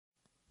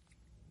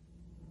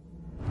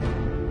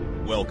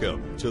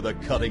Welcome to the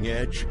cutting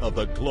edge of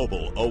the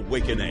global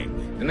awakening.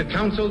 In the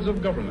councils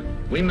of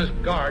government, we must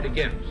guard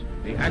against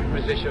the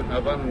acquisition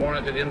of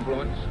unwarranted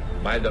influence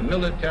by the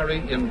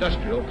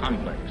military-industrial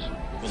complex.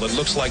 Well, it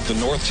looks like the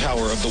North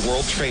Tower of the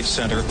World Trade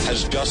Center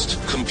has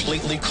just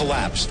completely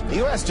collapsed. The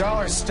U.S.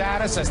 dollar's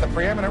status as the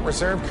preeminent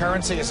reserve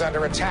currency is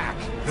under attack.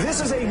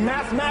 This is a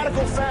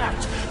mathematical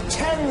fact.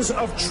 Tens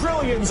of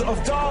trillions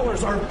of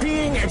dollars are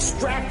being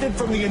extracted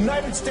from the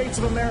United States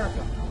of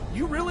America.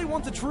 You really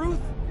want the truth?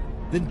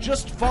 Then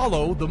just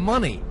follow the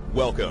money.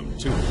 Welcome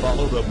to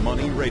Follow the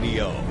Money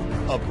Radio,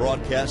 a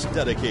broadcast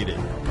dedicated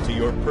to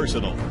your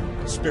personal,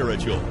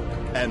 spiritual,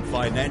 and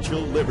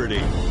financial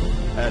liberty.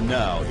 And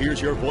now, here's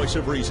your voice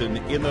of reason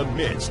in the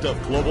midst of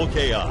global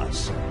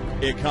chaos,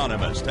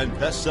 economist and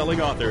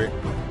best-selling author,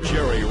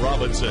 Jerry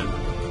Robinson.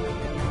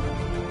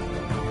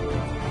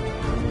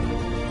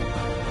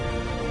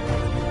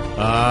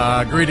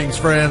 Greetings,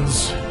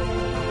 friends,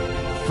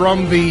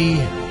 from the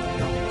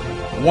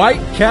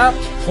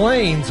white-capped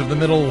plains of the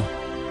middle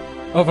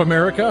of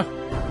America.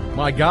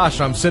 My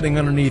gosh, I'm sitting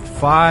underneath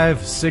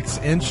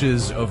 5-6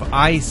 inches of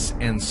ice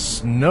and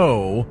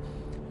snow.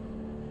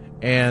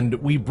 And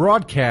we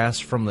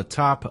broadcast from the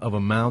top of a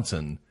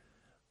mountain,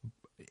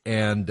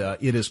 and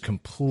it is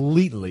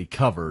completely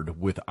covered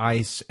with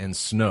ice and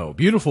snow.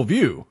 Beautiful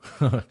view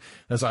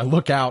as I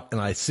look out and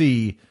I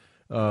see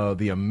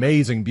the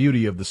amazing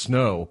beauty of the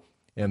snow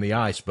and the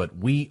ice, but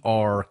we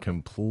are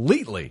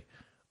completely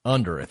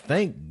under it.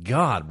 Thank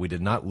God we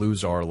did not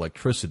lose our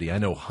electricity. I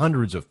know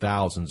hundreds of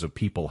thousands of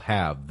people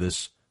have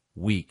this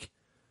week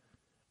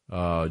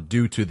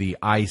due to the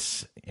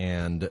ice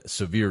and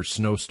severe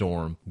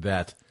snowstorm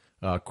that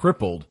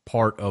crippled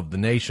part of the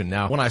nation.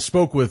 Now, when I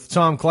spoke with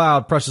Tom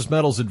Cloud, precious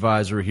metals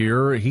advisor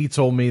here, he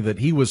told me that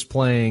he was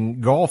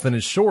playing golf in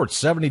his shorts,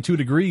 72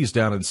 degrees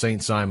down in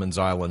St. Simon's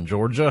Island,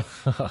 Georgia.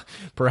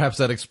 Perhaps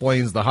that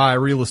explains the high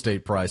real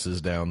estate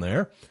prices down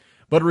there.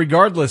 But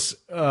regardless,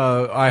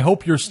 I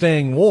hope you're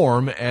staying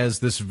warm, as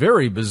this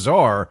very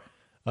bizarre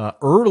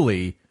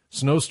early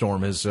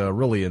snowstorm has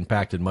really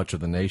impacted much of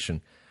the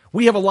nation.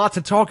 We have a lot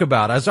to talk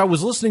about. As I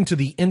was listening to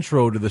the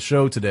intro to the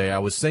show today, I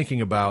was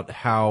thinking about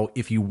how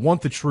if you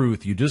want the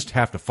truth, you just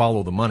have to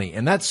follow the money.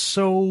 And that's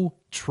so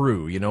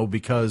true, you know,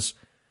 because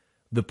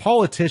the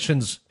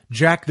politicians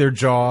jack their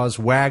jaws,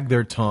 wag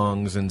their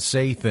tongues, and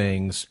say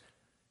things,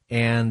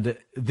 and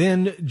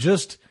then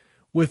just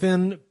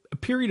within a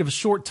period of a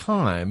short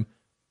time,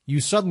 you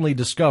suddenly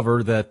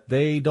discover that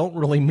they don't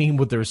really mean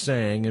what they're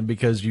saying, and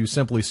because you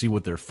simply see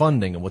what they're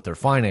funding and what they're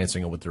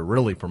financing and what they're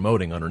really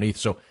promoting underneath.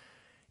 So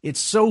it's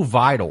so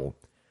vital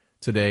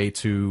today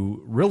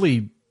to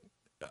really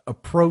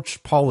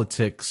approach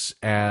politics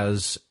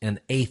as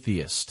an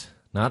atheist,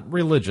 not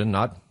religion,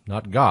 not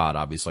God,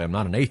 obviously. I'm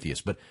not an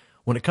atheist, but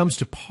when it comes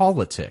to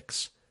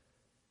politics,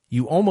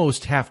 you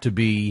almost have to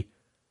be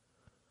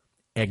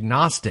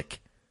agnostic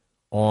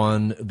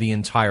on the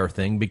entire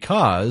thing,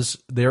 because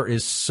there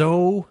is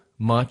so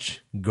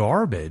much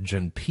garbage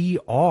and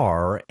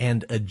PR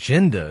and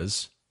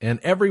agendas, and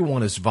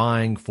everyone is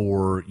vying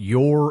for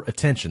your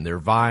attention. They're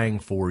vying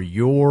for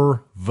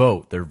your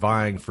vote. They're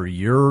vying for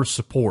your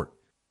support.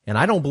 And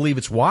I don't believe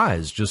it's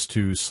wise just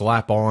to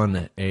slap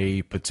on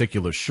a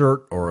particular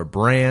shirt or a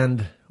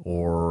brand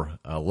or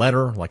a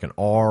letter like an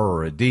R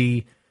or a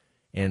D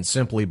and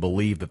simply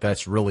believe that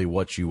that's really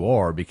what you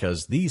are,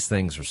 because these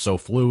things are so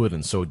fluid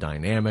and so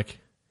dynamic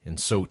and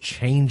so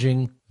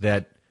changing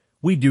that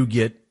we do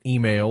get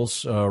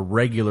emails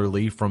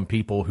regularly from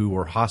people who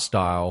are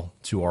hostile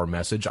to our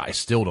message. I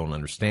still don't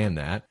understand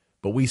that,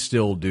 but we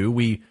still do.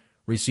 We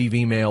receive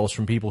emails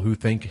from people who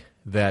think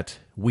that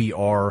we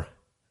are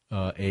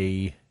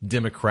a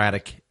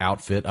Democratic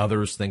outfit.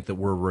 Others think that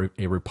we're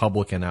a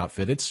Republican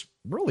outfit. It's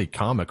really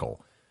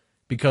comical,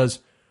 because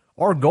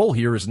our goal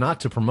here is not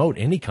to promote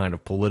any kind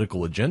of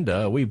political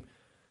agenda. We've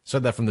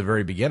said that from the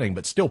very beginning,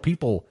 but still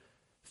people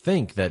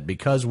think that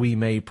because we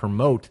may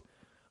promote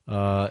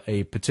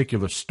a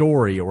particular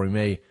story, or we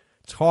may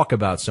talk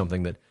about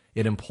something, that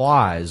it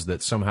implies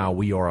that somehow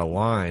we are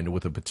aligned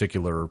with a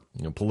particular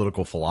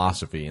political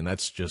philosophy. And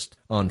that's just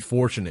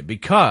unfortunate,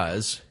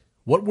 because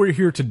what we're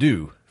here to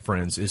do,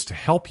 friends, is to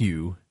help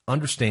you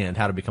understand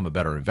how to become a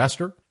better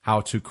investor,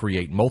 how to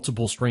create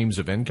multiple streams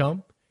of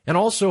income, and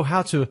also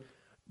how to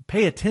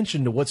pay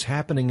attention to what's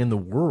happening in the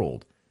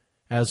world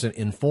as an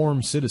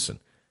informed citizen.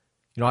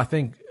 You know, I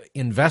think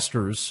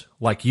investors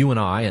like you and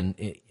I,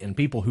 and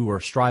people who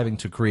are striving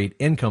to create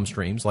income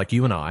streams like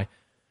you and I,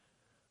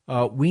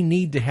 we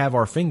need to have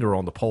our finger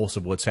on the pulse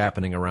of what's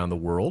happening around the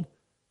world,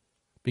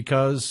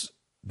 because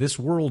this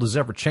world is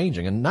ever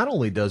changing. And not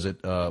only does it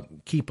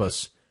keep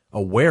us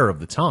aware of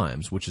the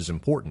times, which is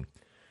important,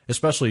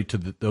 especially to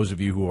those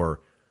of you who are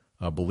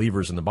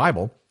believers in the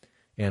Bible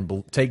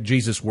and take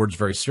Jesus' words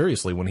very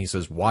seriously when he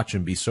says, watch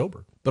and be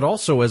sober. But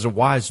also, as a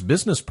wise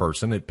business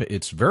person,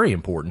 it's very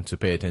important to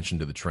pay attention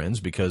to the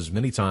trends, because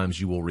many times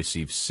you will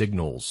receive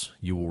signals.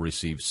 You will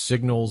receive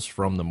signals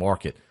from the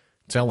market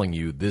telling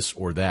you this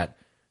or that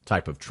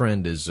type of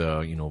trend is,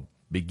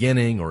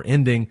 beginning or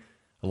ending,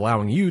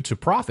 allowing you to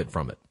profit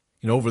from it.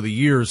 over the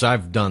years,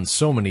 I've done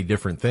so many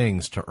different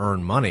things to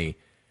earn money.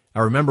 I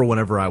remember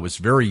whenever I was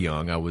very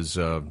young, I was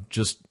I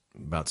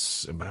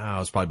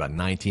was probably about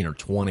 19 or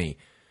 20.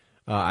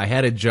 I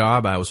had a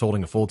job. I was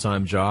holding a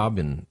full-time job,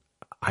 and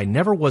I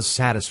never was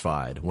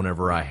satisfied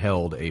whenever I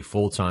held a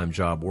full-time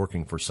job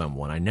working for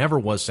someone. I never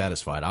was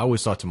satisfied. I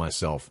always thought to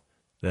myself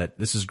that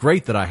this is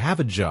great that I have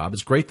a job.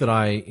 It's great that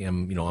I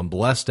am, I'm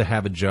blessed to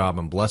have a job.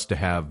 I'm blessed to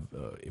have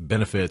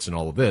benefits and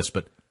all of this.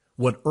 But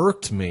what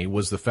irked me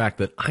was the fact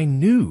that I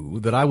knew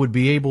that I would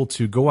be able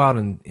to go out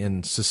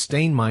and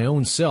sustain my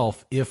own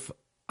self if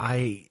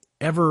I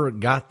ever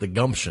got the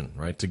gumption,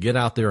 right, to get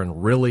out there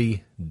and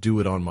really do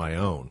it on my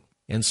own.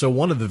 And so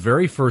one of the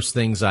very first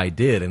things I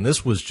did, and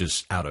this was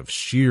just out of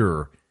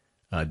sheer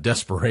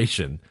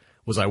desperation,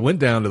 was I went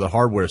down to the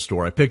hardware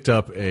store. I picked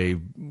up a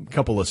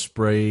couple of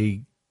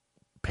spray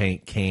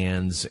paint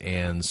cans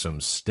and some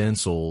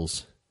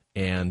stencils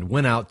and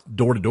went out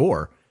door to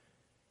door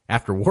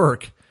after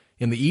work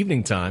in the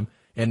evening time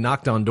and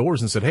knocked on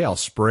doors and said, hey, I'll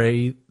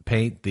spray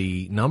paint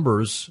the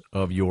numbers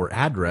of your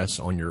address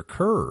on your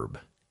curb,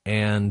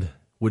 and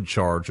would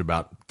charge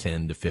about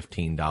 $10 to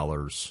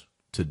 $15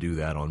 to do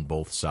that on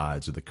both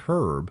sides of the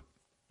curb.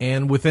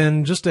 And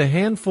within just a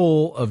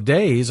handful of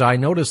days, I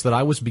noticed that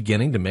I was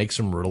beginning to make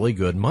some really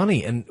good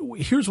money. And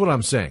here's what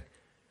I'm saying.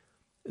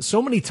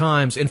 So many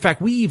times, in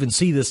fact, we even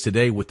see this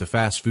today with the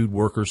fast food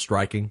workers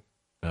striking.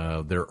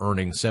 They're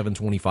earning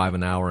 $7.25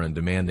 an hour and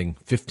demanding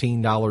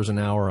 $15 an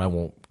hour. I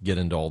won't get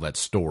into all that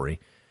story,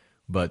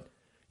 but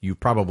you've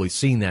probably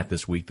seen that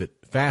this week,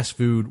 that fast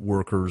food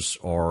workers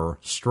are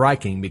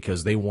striking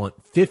because they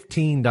want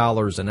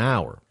 $15 an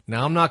hour.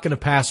 Now, I'm not going to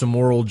pass a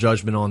moral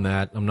judgment on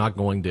that. I'm not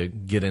going to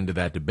get into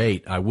that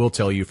debate. I will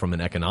tell you from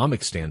an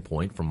economic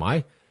standpoint, from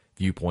my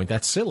viewpoint,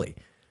 that's silly.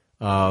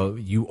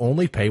 You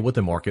only pay what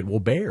the market will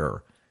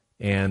bear.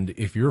 And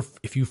if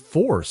you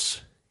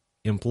force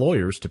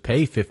employers to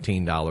pay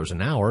 $15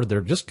 an hour,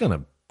 they're just going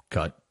to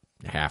cut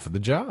half of the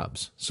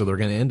jobs. So they're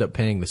going to end up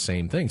paying the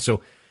same thing.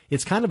 So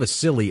it's kind of a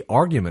silly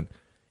argument,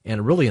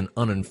 and really an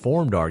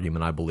uninformed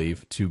argument, I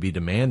believe, to be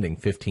demanding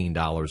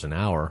 $15 an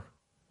hour.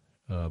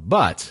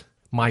 But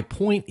my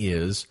point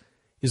is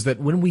that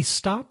when we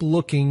stop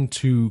looking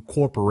to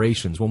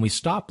corporations, when we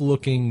stop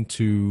looking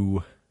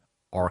to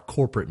our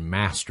corporate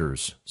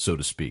masters, so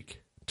to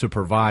speak, to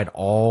provide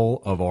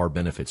all of our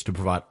benefits, to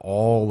provide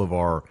all of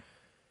our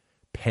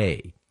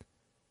pay,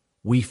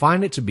 we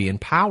find it to be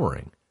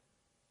empowering.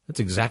 That's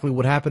exactly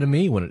what happened to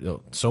me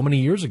so many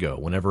years ago.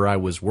 Whenever I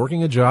was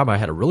working a job, I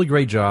had a really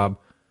great job,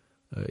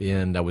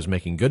 and I was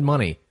making good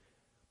money,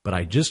 but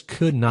I just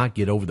could not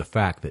get over the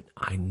fact that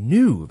I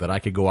knew that I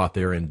could go out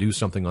there and do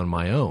something on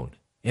my own,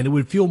 and it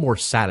would feel more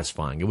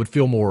satisfying. It would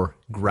feel more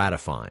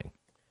gratifying.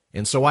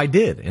 And so I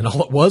did, and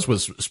all it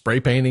was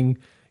spray painting,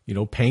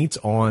 paint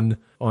on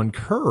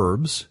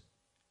curbs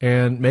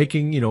and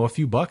making, a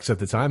few bucks at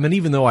the time. And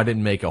even though I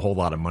didn't make a whole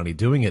lot of money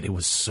doing it, it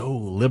was so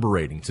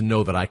liberating to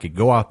know that I could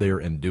go out there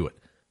and do it.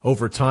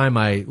 Over time,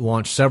 I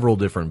launched several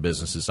different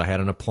businesses. I had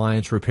an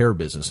appliance repair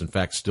business, in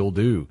fact, still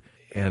do,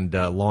 and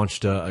I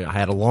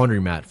had a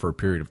laundromat for a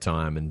period of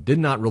time and did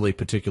not really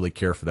particularly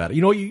care for that.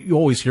 You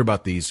always hear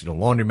about these,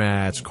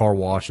 laundromats, car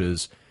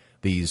washes,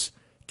 these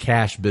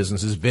cash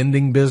businesses,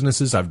 vending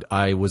businesses.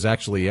 I was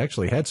actually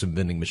had some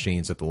vending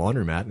machines at the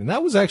laundromat, and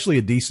that was actually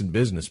a decent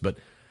business. But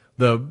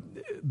the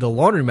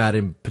laundromat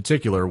in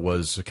particular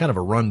was kind of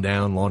a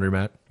rundown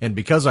laundromat, and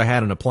because I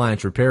had an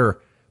appliance repair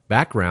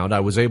background,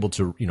 I was able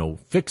to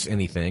fix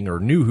anything or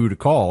knew who to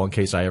call in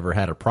case I ever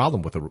had a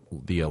problem with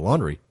the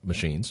laundry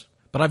machines.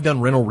 But I've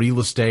done rental real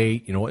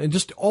estate, and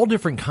just all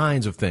different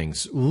kinds of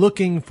things,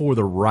 looking for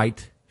the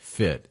right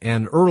fit.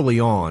 And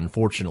early on,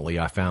 fortunately,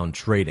 I found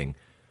trading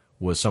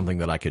was something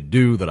that I could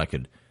do, that I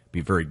could be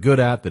very good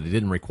at, that it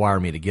didn't require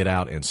me to get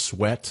out and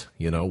sweat,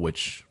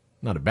 which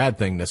not a bad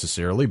thing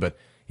necessarily, but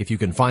if you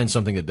can find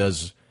something that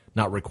does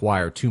not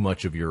require too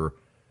much of your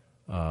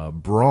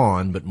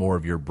brawn, but more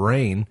of your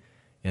brain,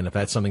 and if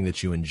that's something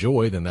that you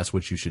enjoy, then that's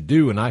what you should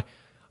do. And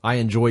I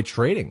enjoy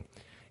trading.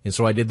 And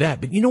so I did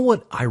that. But you know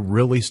what I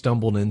really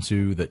stumbled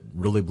into that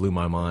really blew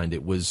my mind?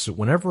 It was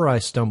whenever I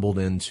stumbled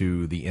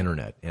into the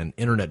internet and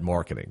internet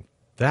marketing.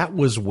 That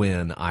was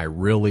when I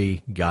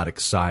really got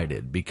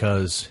excited,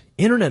 because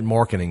internet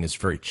marketing is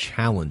very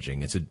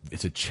challenging.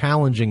 It's a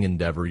challenging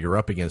endeavor. You're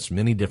up against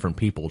many different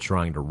people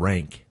trying to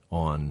rank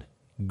on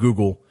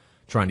Google,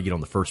 trying to get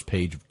on the first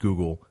page of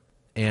Google.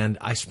 And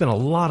I spent a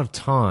lot of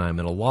time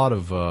and a lot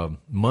of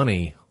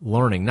money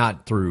learning,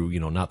 not through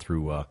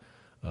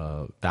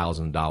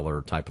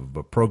 $1,000 type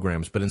of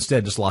programs, but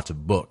instead just lots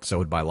of books. I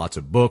would buy lots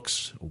of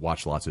books,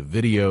 watch lots of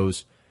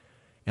videos,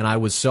 and I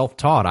was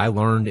self-taught. I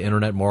learned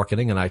internet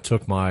marketing, and I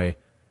took my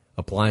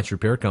appliance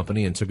repair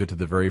company and took it to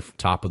the very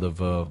top of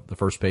the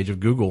first page of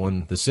Google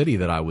in the city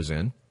that I was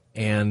in,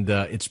 and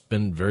it's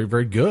been very,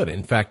 very good.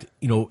 In fact,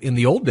 in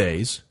the old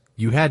days,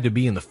 you had to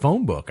be in the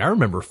phone book. I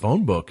remember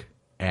phone book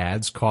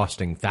ads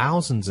costing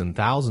thousands and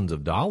thousands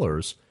of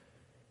dollars,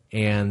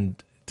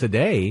 and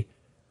today,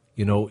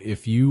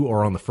 if you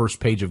are on the first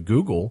page of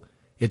Google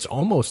It's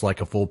almost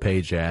like a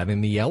full-page ad in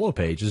the Yellow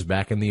Pages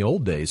back in the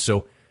old days.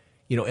 So,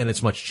 and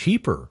it's much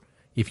cheaper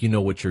if you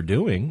know what you're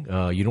doing.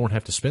 You don't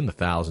have to spend the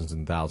thousands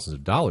and thousands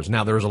of dollars.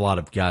 Now, there's a lot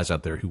of guys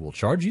out there who will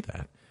charge you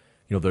that.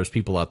 There's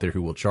people out there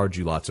who will charge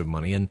you lots of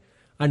money, and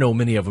I know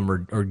many of them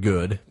are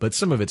good, but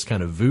some of it's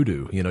kind of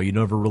voodoo. You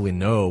never really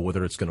know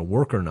whether it's going to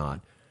work or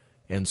not.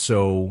 And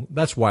so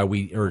that's why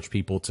we urge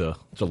people to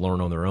learn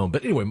on their own.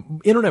 But anyway,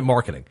 internet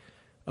marketing.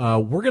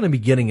 We're going to be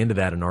getting into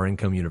that in our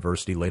Income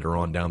University later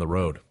on down the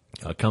road,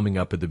 coming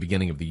up at the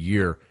beginning of the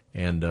year.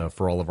 And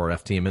for all of our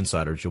FTM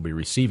insiders, you'll be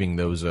receiving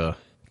those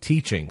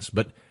teachings.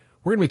 But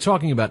we're going to be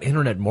talking about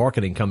internet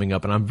marketing coming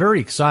up, and I'm very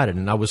excited.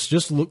 And I was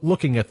just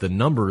looking at the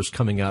numbers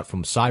coming out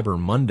from Cyber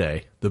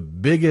Monday, the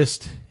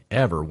biggest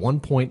ever,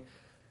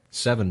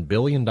 $1.7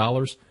 billion, up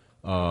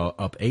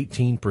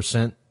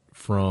 18%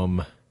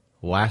 from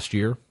last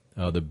year.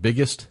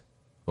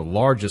 The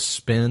largest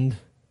spend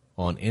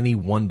on any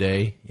one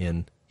day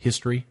in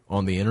history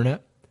on the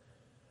internet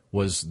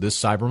was this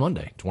Cyber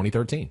Monday,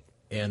 2013.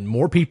 And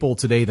more people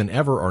today than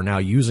ever are now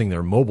using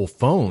their mobile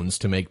phones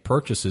to make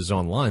purchases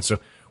online. So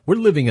we're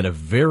living in a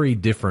very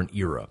different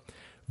era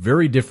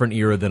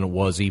than it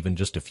was even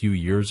just a few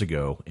years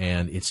ago.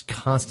 And it's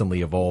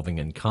constantly evolving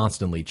and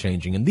constantly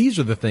changing. And these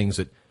are the things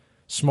that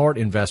smart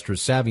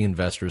investors, savvy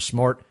investors,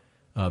 smart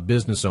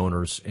business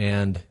owners,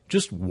 and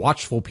just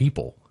watchful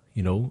people,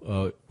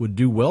 would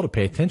do well to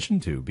pay attention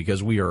to,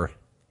 because we are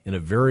in a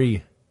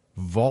very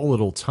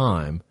volatile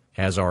time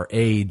as our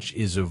age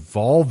is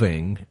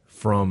evolving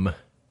from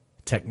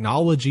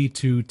technology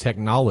to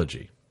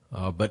technology.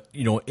 But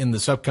in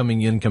this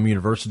upcoming Income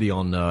University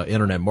on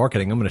internet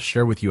marketing, I'm going to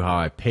share with you how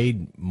I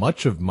paid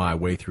much of my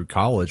way through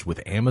college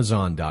with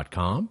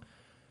Amazon.com.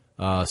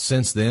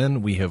 Since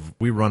then,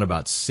 we run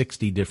about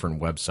 60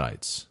 different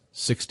websites.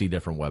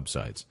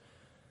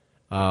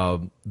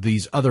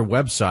 These other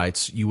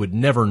websites, you would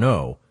never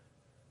know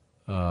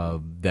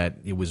that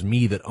it was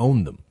me that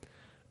owned them,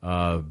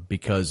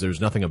 because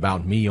there's nothing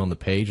about me on the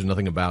page and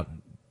nothing about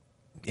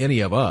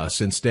any of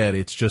us. Instead,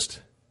 it's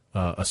just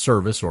a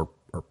service or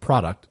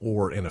product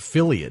or an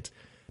affiliate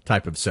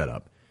type of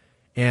setup.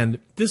 And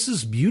this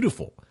is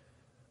beautiful.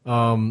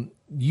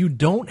 You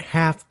don't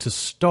have to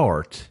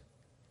start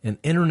an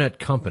internet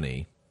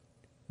company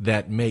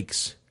that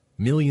makes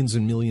millions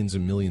and millions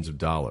and millions of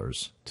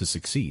dollars to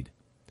succeed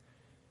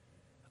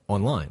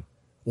online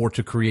or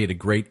to create a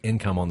great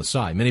income on the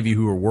side. Many of you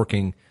who are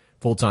working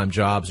full-time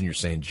jobs and you're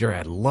saying, Jerry,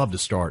 I'd love to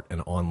start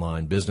an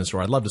online business,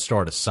 or I'd love to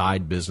start a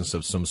side business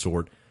of some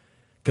sort,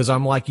 because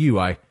I'm like you.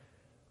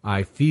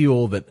 I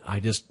feel that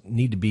I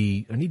need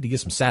to get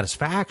some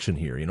satisfaction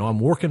here. I'm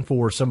working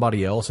for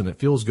somebody else and it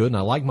feels good and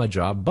I like my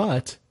job,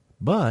 but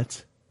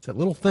it's that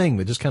little thing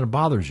that just kind of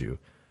bothers you.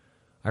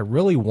 I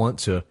really want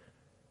to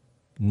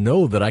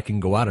know that I can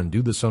go out and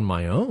do this on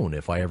my own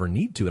if I ever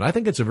need to. And I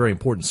think it's a very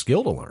important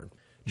skill to learn.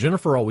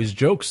 Jennifer always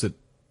jokes that,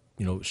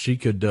 she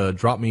could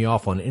drop me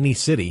off on any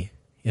city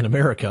in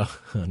America.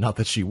 Not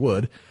that she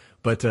would,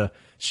 but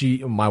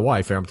my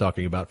wife, I'm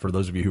talking about for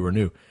those of you who are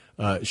new,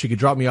 she could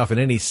drop me off in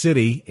any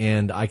city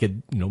and I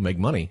could, make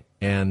money.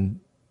 And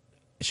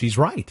she's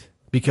right.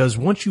 Because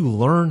once you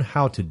learn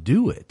how to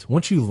do it,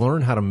 once you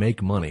learn how to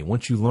make money,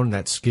 once you learn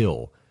that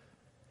skill,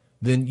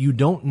 then you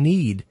don't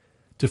need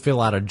to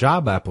fill out a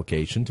job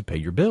application to pay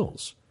your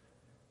bills.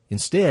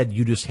 Instead,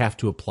 you just have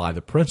to apply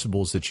the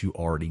principles that you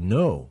already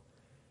know.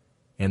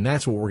 And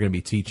that's what we're going to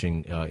be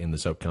teaching in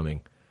these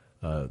upcoming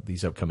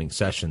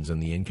sessions in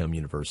the Income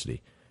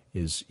University,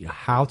 is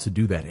how to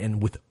do that.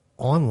 And with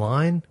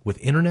online, with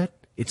internet,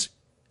 it's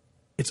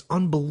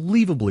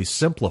unbelievably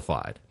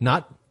simplified.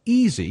 Not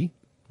easy,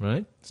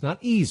 right? It's not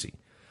easy.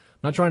 I'm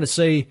not trying to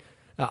say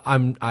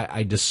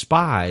I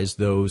despise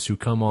those who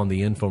come on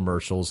the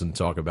infomercials and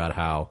talk about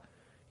how,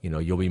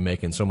 you'll be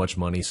making so much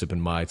money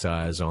sipping Mai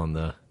Tais on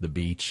the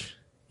beach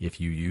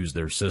if you use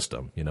their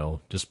system.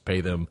 Just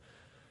pay them,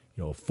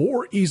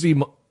 4 easy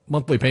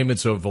monthly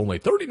payments of only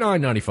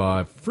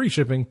 $39.95, free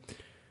shipping.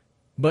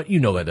 But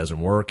that doesn't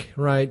work,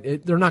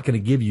 right? They're not going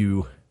to give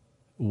you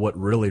what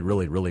really,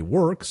 really, really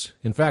works.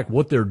 In fact,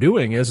 what they're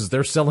doing is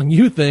they're selling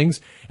you things,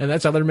 and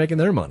that's how they're making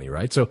their money,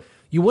 right? So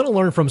you want to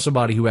learn from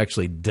somebody who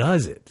actually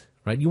does it,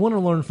 right? You want to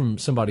learn from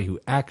somebody who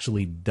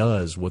actually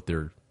does what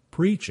they're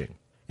preaching.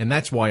 And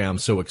that's why I'm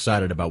so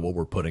excited about what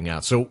we're putting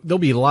out. So there'll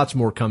be lots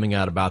more coming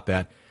out about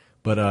that.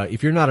 But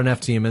if you're not an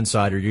FTM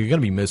insider, you're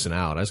going to be missing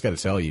out. I just got to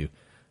tell you,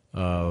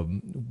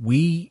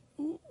 we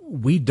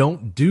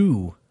don't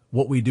do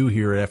what we do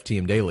here at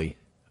FTM Daily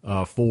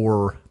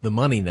for the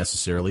money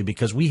necessarily,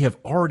 because we have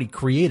already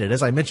created,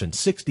 as I mentioned,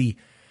 60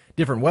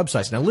 different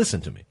websites. Now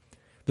listen to me.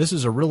 This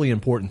is a really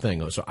important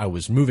thing. So I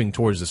was moving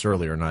towards this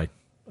earlier and I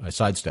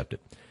sidestepped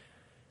it.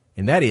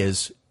 And that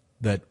is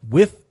that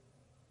with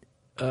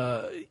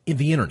in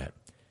the internet,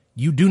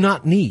 you do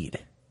not need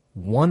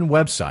one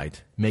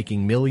website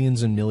making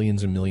millions and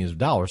millions and millions of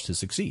dollars to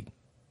succeed.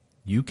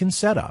 You can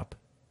set up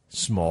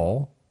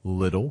small,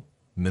 little,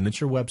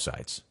 miniature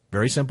websites.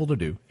 Very simple to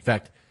do. In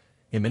fact,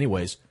 in many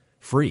ways,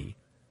 free.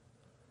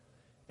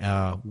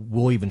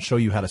 We'll even show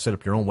you how to set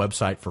up your own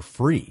website for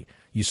free.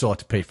 you still have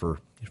to pay for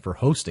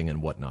hosting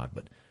and whatnot.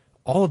 But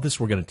all of this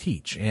we're going to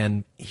teach.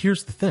 And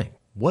here's the thing.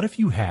 What if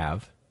you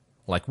have,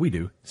 like we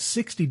do,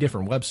 60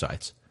 different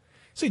websites?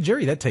 Say,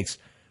 Jerry, that takes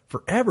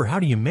forever. How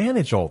do you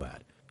manage all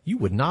that? You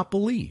would not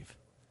believe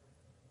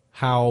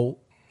how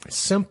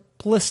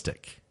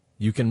simplistic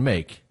you can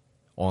make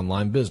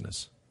online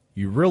business.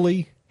 You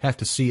really have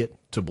to see it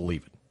to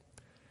believe it.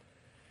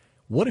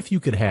 What if you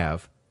could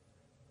have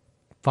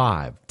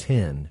 5,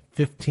 10,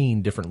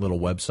 15 different little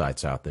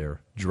websites out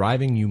there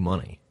driving you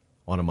money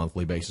on a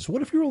monthly basis?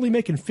 What if you're only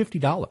making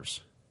 $50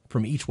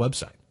 from each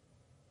website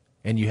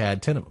and you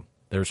had 10 of them?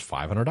 There's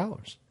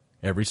 $500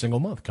 every single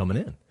month coming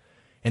in.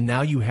 And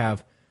now you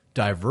have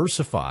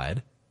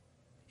diversified,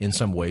 in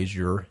some ways,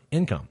 your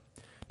income.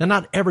 Now,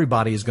 not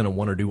everybody is going to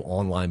want to do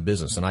online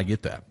business, and I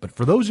get that. But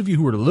for those of you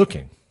who are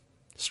looking,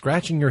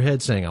 scratching your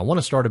head saying, I want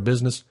to start a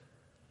business,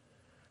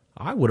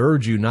 I would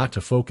urge you not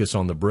to focus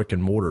on the brick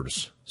and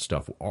mortars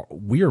stuff.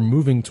 We are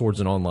moving towards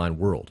an online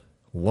world.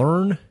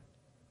 Learn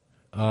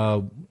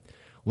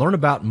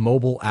about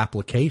mobile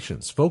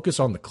applications. Focus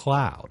on the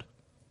cloud.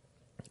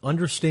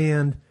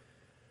 Understand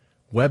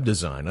web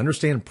design.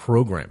 Understand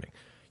programming.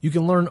 You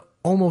can learn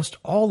almost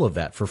all of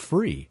that for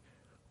free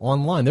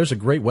online. There's a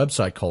great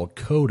website called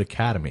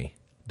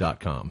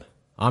codeacademy.com.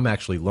 I'm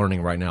actually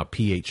learning right now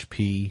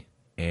PHP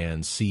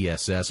and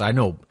CSS. I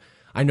know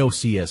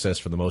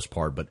CSS for the most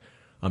part, but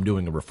I'm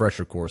doing a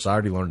refresher course. I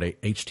already learned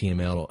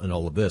HTML and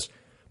all of this.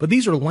 But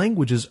these are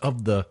languages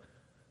of the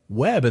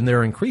web, and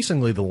they're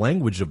increasingly the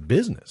language of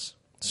business.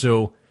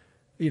 So,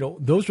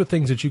 those are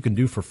things that you can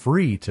do for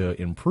free to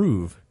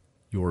improve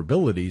your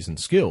abilities and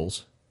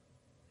skills,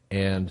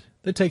 and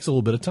it takes a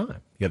little bit of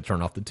time. You got to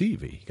turn off the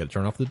TV. You got to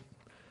turn off the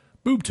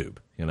boob tube,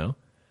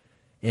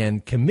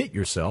 and commit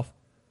yourself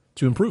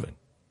to improving.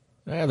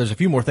 There's a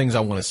few more things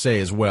I want to say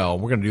as well.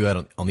 We're going to do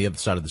that on the other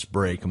side of this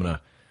break. I'm going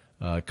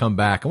to come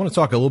back. I want to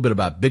talk a little bit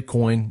about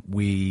Bitcoin.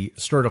 We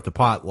stirred up the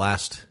pot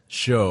last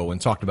show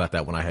and talked about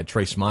that when I had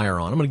Trace Meyer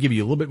on. I'm going to give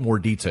you a little bit more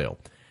detail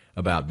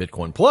about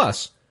Bitcoin.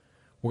 Plus,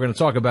 we're going to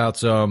talk about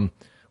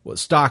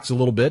stocks a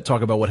little bit,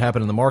 talk about what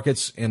happened in the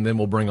markets, and then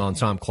we'll bring on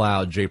Tom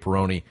Cloud, Jay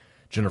Peroni,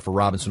 Jennifer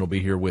Robinson will be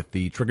here with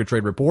the Trigger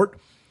Trade Report.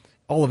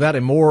 All of that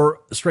and more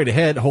straight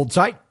ahead. Hold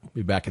tight. We'll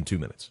be back in 2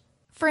 minutes.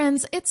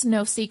 Friends, it's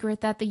no secret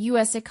that the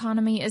U.S.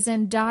 economy is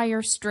in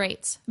dire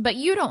straits, but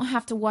you don't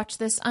have to watch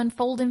this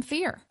unfold in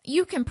fear.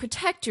 You can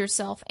protect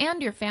yourself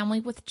and your family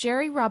with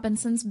Jerry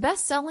Robinson's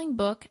best-selling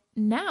book,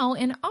 now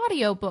in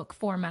audiobook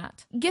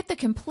format. Get the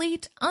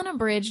complete,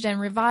 unabridged, and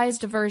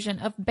revised version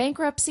of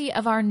Bankruptcy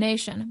of Our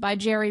Nation by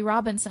Jerry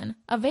Robinson,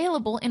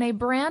 available in a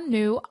brand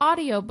new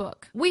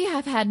audiobook. We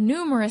have had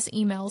numerous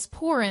emails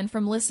pour in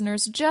from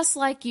listeners just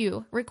like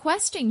you,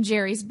 requesting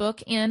Jerry's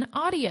book in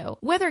audio.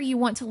 Whether you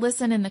want to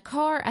listen in the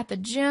car, at the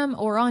gym,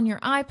 or on your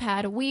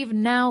iPad, we've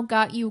now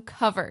got you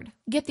covered.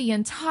 Get the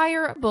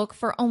entire book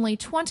for only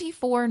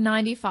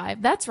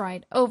 $24.95. That's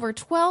right, over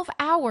 12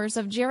 hours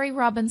of Jerry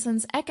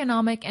Robinson's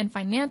economic and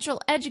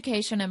financial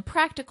education and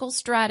practical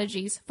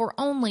strategies for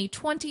only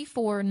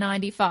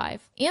 $24.95.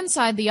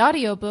 Inside the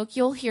audiobook,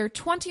 you'll hear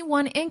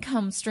 21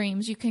 income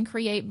streams you can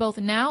create both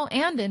now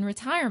and in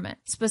retirement,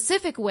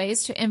 specific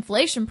ways to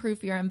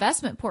inflation-proof your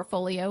investment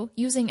portfolio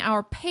using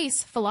our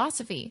PACE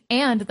philosophy,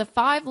 and the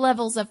 5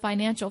 levels of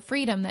financial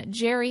freedom that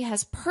Jerry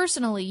has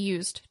personally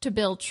used to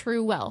build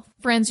true wealth.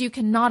 Friends, you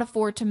cannot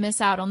afford to miss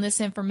out on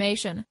this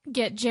information.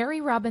 Get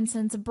Jerry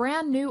Robinson's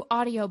brand new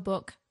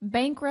audiobook,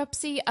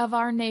 Bankruptcy of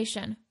Our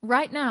Nation,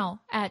 right now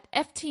at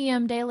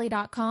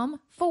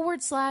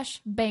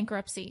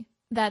ftmdaily.com/bankruptcy.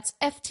 That's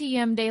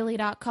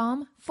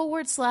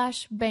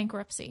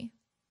ftmdaily.com/bankruptcy.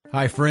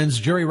 Hi friends,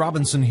 Jerry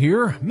Robinson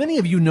here. Many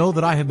of you know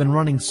that I have been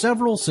running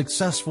several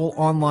successful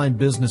online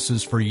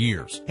businesses for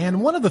years.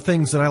 And one of the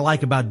things that I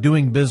like about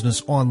doing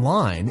business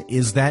online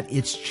is that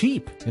it's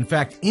cheap. In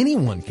fact,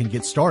 anyone can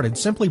get started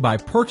simply by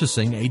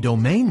purchasing a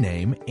domain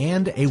name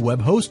and a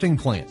web hosting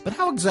plan. But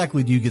how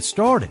exactly do you get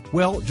started?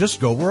 Well, just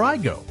go where I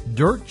go,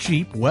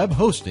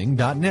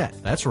 dirtcheapwebhosting.net.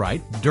 That's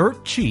right,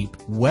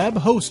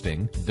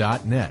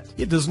 dirtcheapwebhosting.net.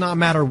 It does not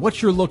matter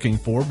what you're looking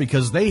for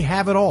because they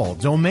have it all.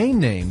 Domain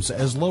names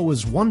as low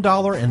as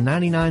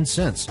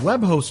 $1.99.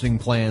 Web hosting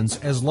plans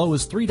as low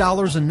as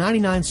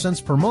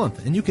 $3.99 per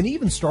month. And you can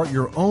even start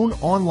your own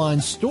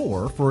online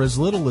store for as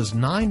little as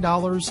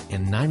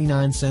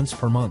 $9.99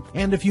 per month.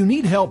 And if you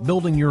need help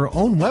building your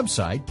own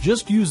website,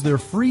 just use their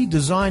free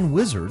design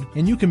wizard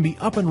and you can be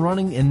up and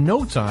running in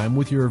no time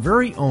with your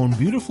very own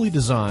beautifully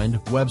designed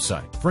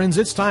website. Friends,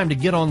 it's time to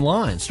get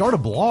online. Start a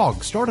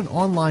blog, start an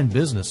online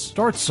business,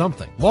 start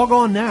something. Log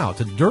on now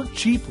to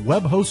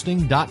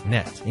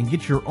dirtcheapwebhosting.net and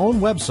get your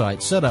own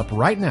website set up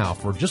right now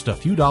for just a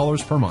few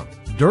dollars per month.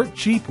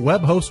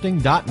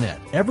 dirtcheapwebhosting.net.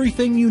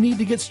 Everything you need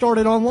to get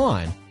started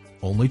online,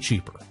 only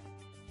cheaper.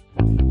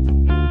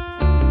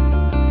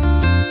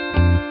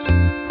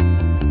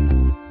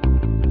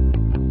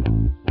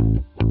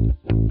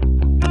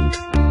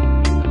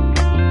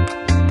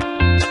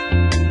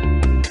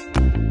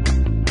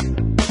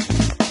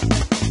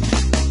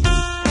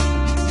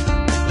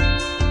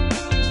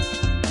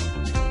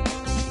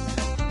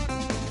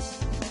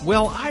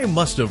 Well, I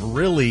must have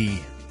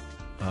really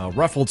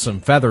ruffled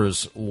some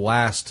feathers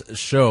last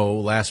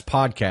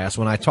podcast,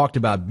 when I talked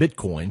about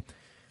Bitcoin.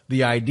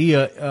 The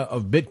idea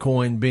of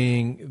Bitcoin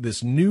being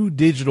this new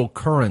digital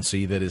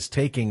currency that is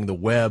taking the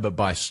web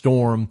by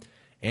storm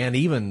and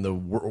even the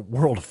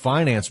world of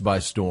finance by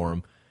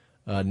storm,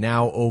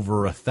 now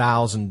over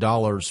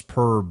 $1,000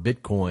 per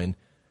Bitcoin.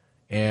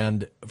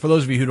 And for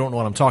those of you who don't know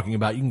what I'm talking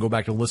about, you can go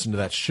back and listen to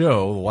that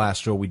show, the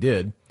last show we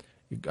did.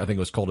 I think it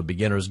was called A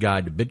Beginner's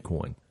Guide to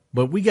Bitcoin.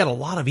 But we got a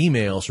lot of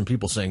emails from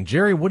people saying,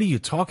 Jerry, what are you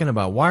talking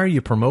about? Why are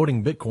you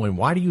promoting Bitcoin?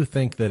 Why do you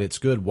think that it's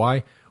good?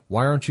 Why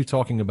aren't you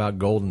talking about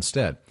gold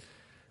instead?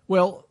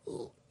 Well,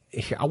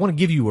 I want to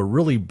give you a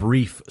really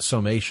brief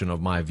summation of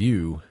my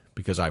view,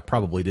 because I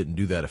probably didn't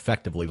do that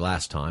effectively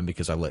last time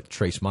because I let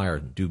Trace Meyer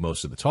do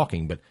most of the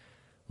talking. But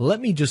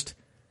let me just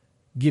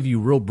give you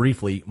real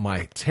briefly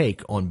my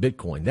take on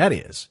Bitcoin. That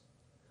is,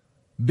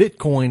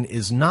 Bitcoin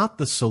is not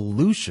the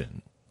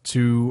solution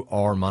to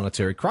our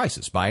monetary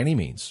crisis by any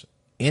means,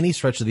 any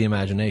stretch of the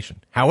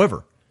imagination.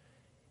 However,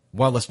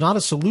 while it's not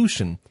a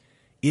solution,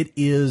 it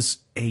is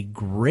a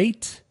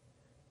great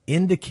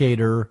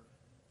indicator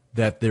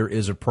that there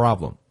is a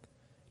problem.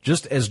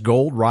 Just as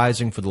gold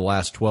rising for the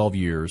last 12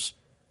 years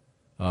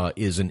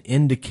is an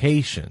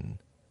indication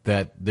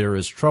that there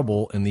is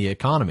trouble in the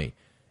economy.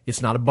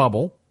 It's not a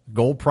bubble.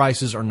 Gold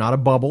prices are not a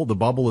bubble. The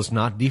bubble is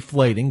not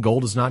deflating.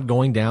 Gold is not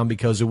going down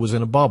because it was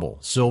in a bubble.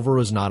 Silver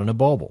is not in a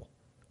bubble.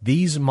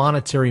 These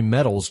monetary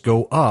metals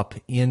go up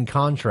in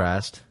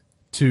contrast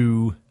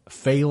to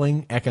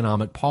failing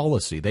economic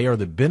policy. They are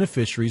the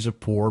beneficiaries of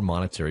poor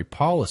monetary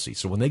policy.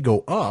 So when they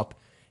go up,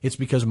 it's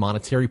because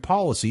monetary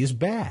policy is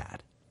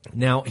bad.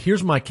 Now,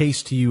 here's my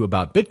case to you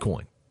about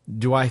Bitcoin.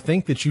 Do I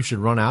think that you should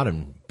run out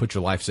and put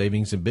your life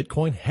savings in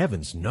Bitcoin?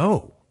 Heavens,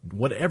 no.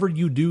 Whatever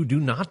you do, do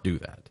not do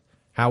that.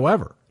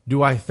 However,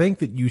 do I think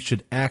that you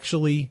should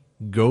actually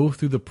go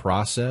through the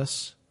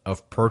process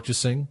of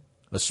purchasing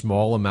a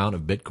small amount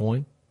of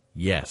Bitcoin?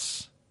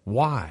 Yes.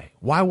 Why?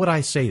 Why would I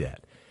say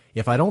that?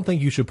 If I don't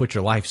think you should put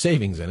your life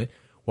savings in it,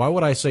 why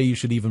would I say you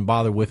should even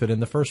bother with it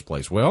in the first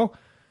place? Well,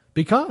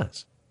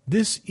 because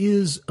this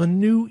is a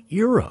new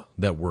era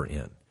that we're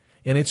in.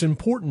 And it's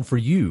important for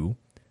you,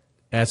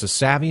 as a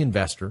savvy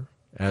investor,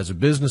 as a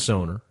business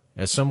owner,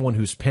 as someone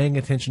who's paying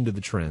attention to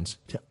the trends,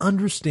 to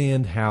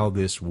understand how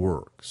this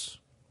works.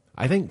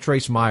 I think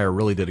Trace Meyer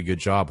really did a good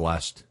job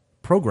last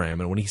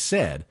program, and when he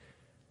said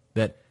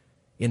that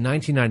in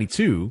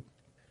 1992,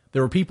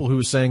 there were people who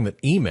were saying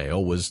that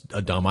email was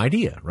a dumb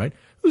idea, right?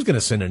 Who's going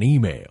to send an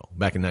email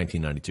back in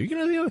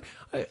 1992?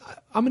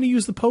 I'm going to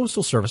use the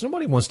postal service.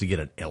 Nobody wants to get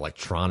an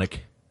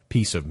electronic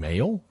piece of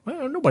mail.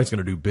 Well, nobody's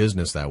going to do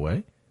business that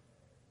way.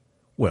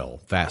 Well,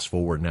 fast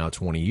forward now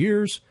 20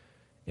 years,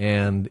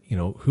 and,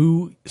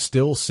 who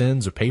still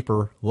sends a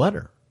paper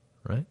letter,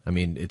 right? I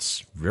mean,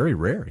 it's very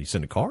rare. You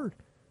send a card.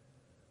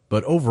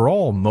 But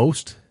overall,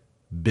 most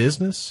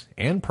business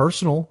and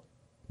personal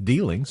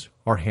dealings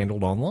are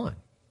handled online.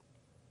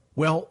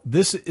 Well,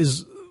 this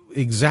is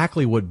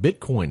exactly what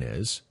Bitcoin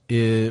is.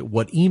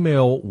 What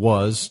email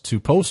was to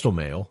postal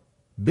mail,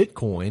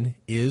 Bitcoin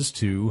is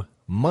to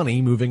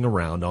money moving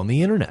around on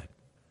the internet.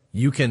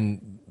 You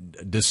can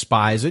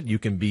despise it. You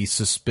can be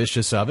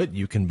suspicious of it.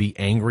 You can be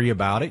angry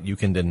about it. You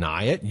can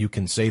deny it. You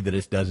can say that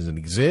it doesn't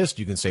exist.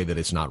 You can say that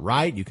it's not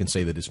right. You can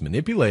say that it's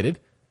manipulated.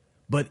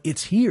 But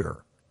it's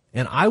here.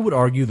 And I would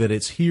argue that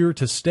it's here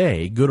to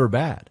stay, good or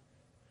bad.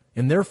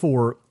 And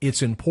therefore,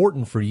 it's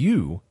important for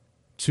you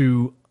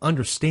to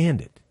understand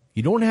it.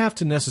 You don't have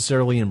to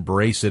necessarily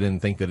embrace it and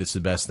think that it's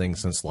the best thing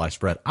since sliced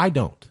bread. I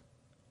don't.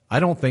 I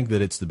don't think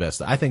that it's the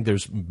best. I think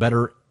there's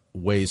better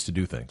ways to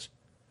do things.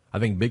 I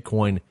think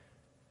Bitcoin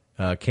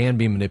can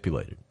be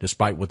manipulated,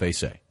 despite what they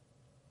say,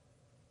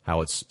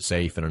 how it's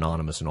safe and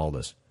anonymous and all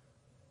this.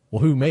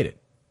 Well, who made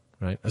it?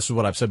 Right? This is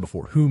what I've said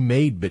before. Who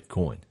made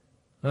Bitcoin?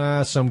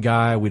 Some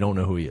guy, we don't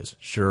know who he is.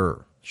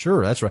 Sure,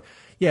 that's right.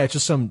 Yeah, it's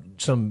just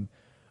some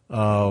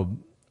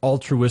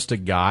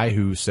altruistic guy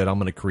who said, I'm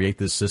going to create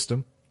this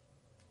system.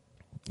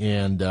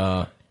 And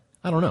I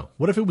don't know.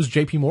 What if it was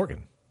J.P.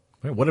 Morgan?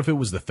 Right? What if it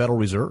was the Federal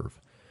Reserve?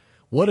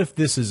 What if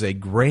this is a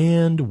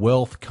grand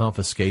wealth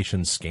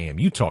confiscation scam?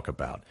 You talk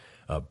about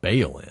a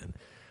bail-in.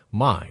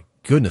 My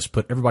goodness,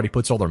 everybody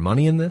puts all their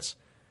money in this,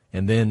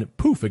 and then,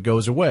 poof, it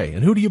goes away.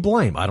 And who do you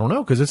blame? I don't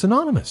know, because it's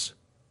anonymous.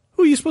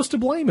 Who are you supposed to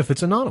blame if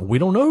it's anonymous? We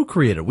don't know who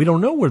created it. We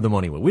don't know where the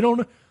money went. We don't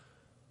know.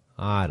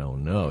 I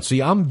don't know.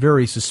 See, I'm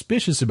very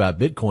suspicious about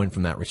Bitcoin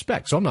from that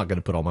respect, so I'm not going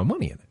to put all my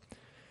money in it.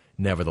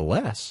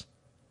 Nevertheless,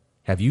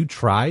 have you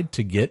tried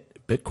to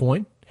get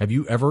Bitcoin? Have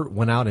you ever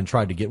went out and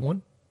tried to get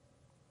one?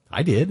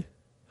 I did.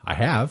 I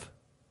have.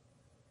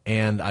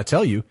 And I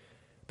tell you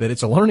that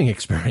it's a learning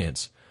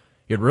experience.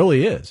 It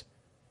really is.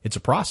 It's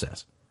a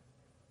process.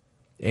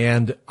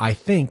 And I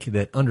think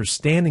that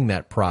understanding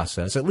that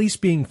process, at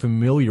least being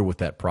familiar with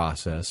that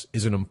process,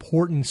 is an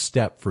important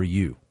step for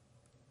you.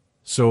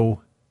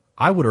 So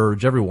I would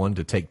urge everyone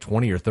to take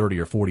 20 or 30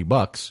 or 40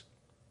 bucks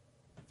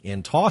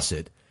and toss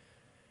it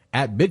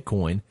at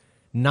Bitcoin,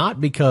 not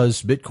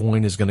because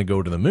Bitcoin is going to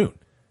go to the moon,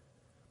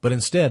 but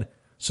instead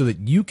so that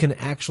you can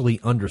actually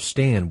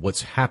understand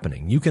what's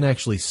happening. You can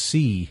actually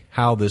see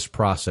how this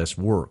process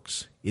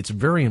works. It's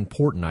very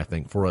important, I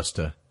think, for us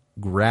to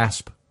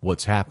grasp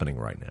what's happening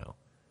right now.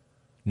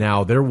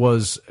 Now, there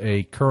was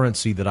a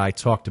currency that I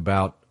talked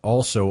about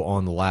also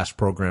on the last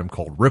program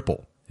called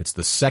Ripple. It's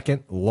the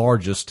second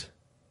largest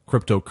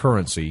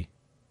cryptocurrency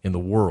in the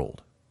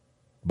world.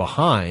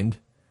 Behind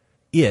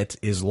it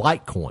is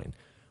Litecoin.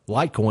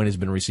 Litecoin has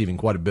been receiving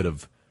quite a bit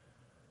of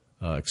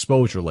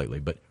exposure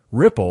lately, but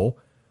Ripple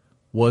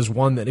was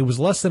one that it was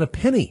less than a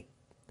penny.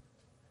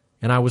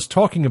 And I was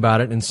talking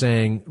about it and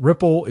saying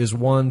Ripple is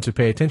one to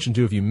pay attention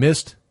to if you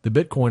missed the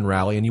Bitcoin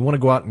rally and you want to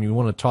go out and you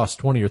want to toss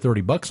 20 or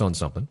 30 bucks on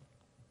something.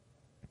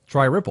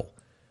 Try Ripple.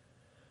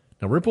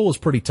 Now, Ripple is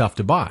pretty tough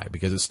to buy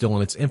because it's still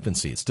in its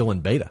infancy. It's still in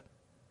beta.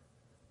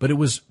 But it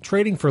was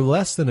trading for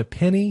less than a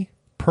penny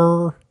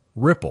per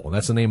Ripple. And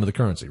that's the name of the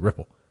currency,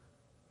 Ripple.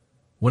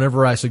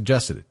 Whenever I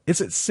suggested it. It's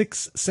at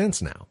 6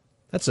 cents now.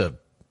 That's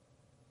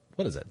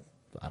what is that?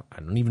 I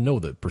don't even know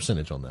the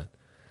percentage on that.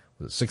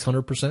 Was it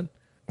 600%?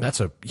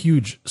 That's a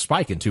huge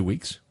spike in 2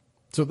 weeks.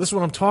 So this is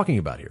what I'm talking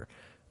about here.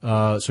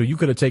 So you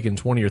could have taken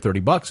 20 or 30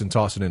 bucks and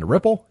tossed it into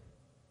Ripple,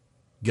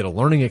 get a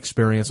learning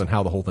experience on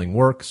how the whole thing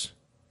works,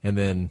 and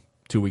then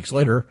 2 weeks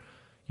later,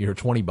 your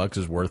 20 bucks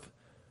is worth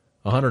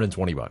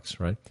 120 bucks,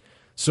 right?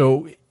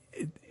 So,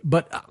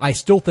 but I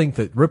still think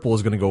that Ripple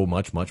is going to go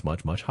much, much,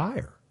 much, much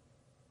higher.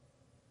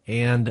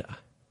 And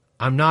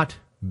I'm not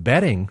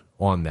betting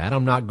on that.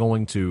 I'm not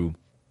going to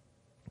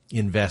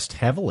invest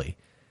heavily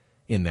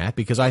in that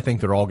because I think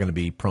they're all going to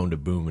be prone to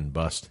boom and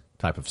bust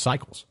type of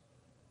cycles.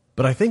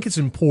 But I think it's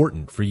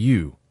important for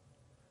you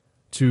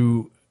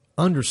to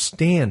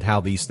understand how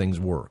these things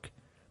work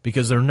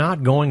because they're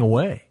not going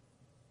away.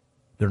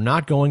 They're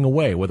not going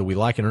away, whether we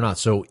like it or not.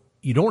 So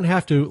you don't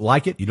have to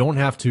like it. You don't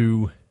have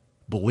to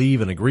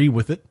believe and agree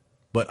with it.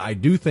 But I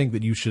do think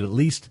that you should at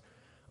least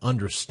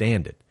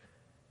understand it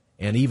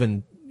and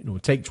even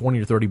take 20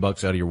 or 30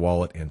 bucks out of your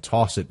wallet and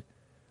toss it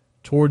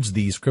towards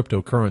these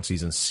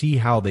cryptocurrencies and see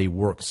how they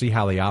work, see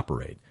how they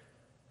operate,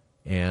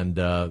 and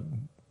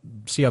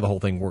see how the whole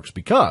thing works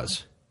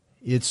because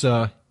it's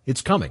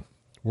coming.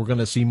 We're going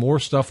to see more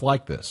stuff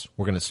like this.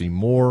 We're going to see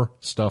more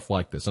stuff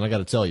like this. And I got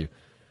to tell you,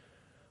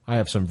 I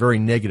have some very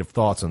negative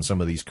thoughts on some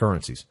of these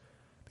currencies,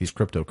 these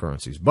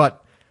cryptocurrencies. But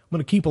I'm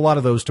going to keep a lot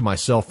of those to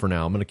myself for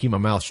now. I'm going to keep my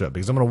mouth shut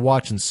because I'm going to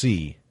watch and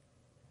see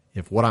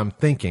if what I'm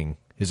thinking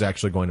is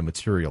actually going to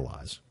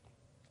materialize.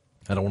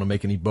 I don't want to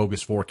make any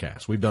bogus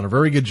forecasts. We've done a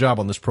very good job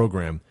on this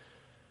program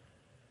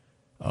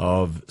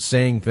of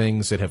saying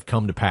things that have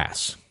come to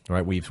pass.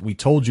 Right? We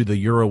told you the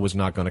euro was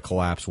not going to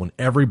collapse when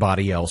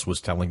everybody else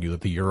was telling you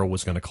that the euro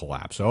was going to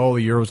collapse. Oh,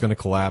 the euro is going to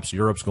collapse.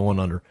 Europe's going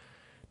under.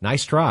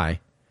 Nice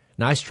try.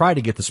 Nice try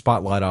to get the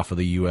spotlight off of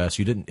the U.S.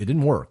 It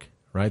didn't work.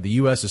 Right? The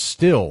U.S. is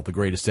still the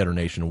greatest debtor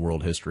nation in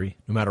world history,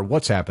 no matter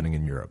what's happening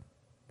in Europe.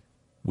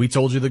 We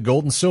told you that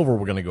gold and silver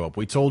were going to go up.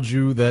 We told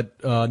you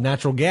that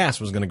natural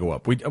gas was going to go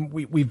up.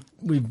 We've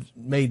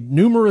made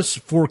numerous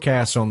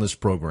forecasts on this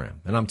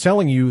program, and I'm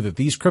telling you that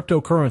these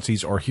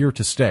cryptocurrencies are here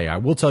to stay. I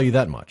will tell you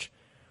that much.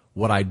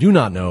 What I do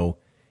not know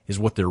is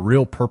what their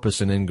real purpose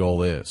and end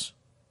goal is,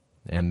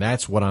 and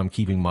that's what I'm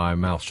keeping my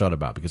mouth shut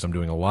about because I'm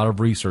doing a lot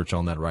of research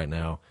on that right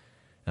now,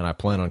 and I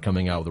plan on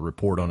coming out with a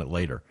report on it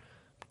later.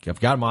 I've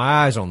got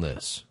my eyes on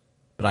this,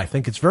 but I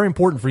think it's very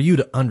important for you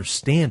to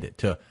understand it,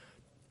 to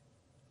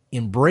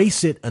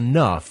embrace it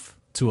enough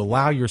to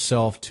allow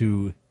yourself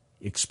to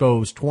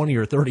expose 20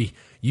 or 30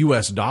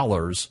 U.S.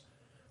 dollars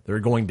that are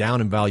going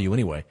down in value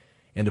anyway,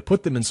 and to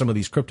put them in some of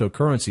these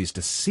cryptocurrencies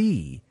to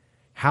see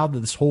how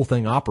this whole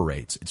thing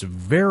operates. It's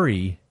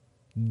very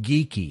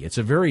geeky. It's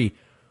a very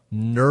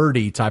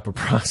nerdy type of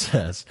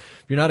process.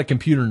 If you're not a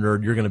computer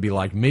nerd, you're going to be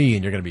like me,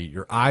 and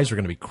your eyes are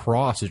going to be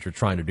crossed as you're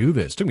trying to do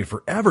this. It took me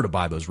forever to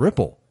buy those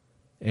Ripple,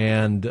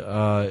 and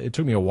it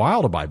took me a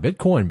while to buy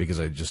Bitcoin because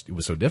it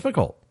was so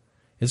difficult.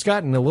 It's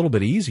gotten a little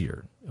bit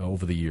easier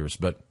over the years,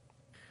 but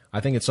I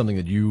think it's something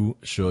that you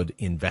should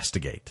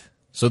investigate.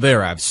 So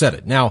there, I've said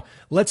it. Now,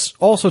 let's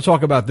also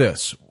talk about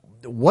this.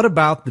 What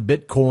about the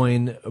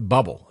Bitcoin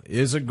bubble?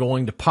 Is it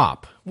going to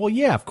pop? Well,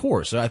 yeah, of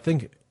course. I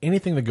think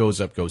anything that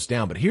goes up goes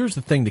down. But here's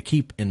the thing to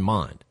keep in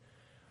mind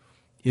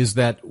is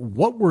that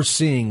what we're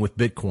seeing with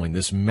Bitcoin,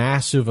 this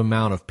massive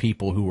amount of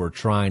people who are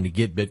trying to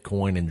get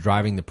Bitcoin and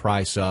driving the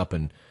price up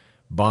and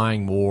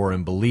buying more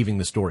and believing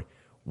the story,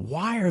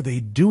 why are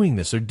they doing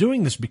this? They're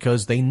doing this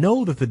because they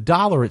know that the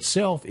dollar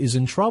itself is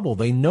in trouble.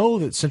 They know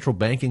that central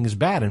banking is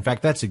bad. In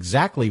fact, that's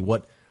exactly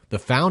what the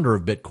founder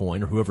of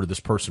Bitcoin, or whoever this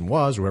person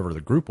was, or whoever the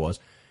group was,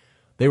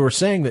 they were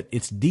saying that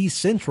it's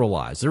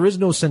decentralized. There is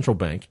no central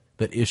bank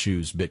that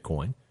issues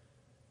Bitcoin.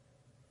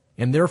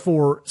 And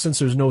therefore, since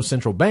there's no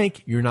central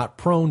bank, you're not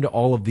prone to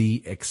all of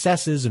the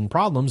excesses and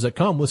problems that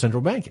come with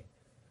central banking.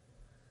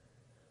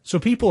 So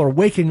people are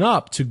waking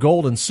up to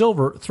gold and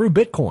silver through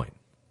Bitcoin.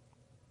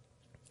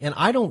 And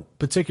I don't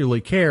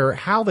particularly care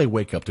how they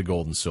wake up to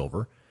gold and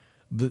silver.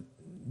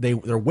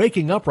 They're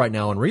waking up right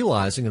now and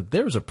realizing that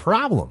there's a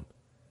problem.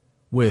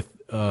 with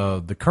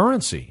the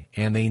currency,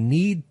 and they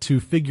need to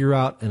figure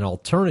out an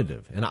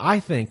alternative. And I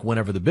think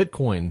whenever the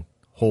Bitcoin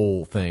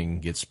whole thing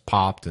gets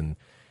popped and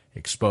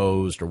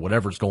exposed or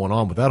whatever's going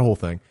on with that whole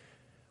thing,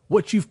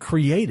 what you've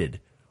created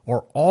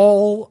are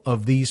all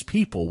of these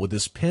people with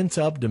this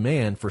pent-up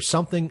demand for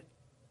something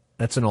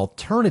that's an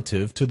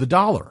alternative to the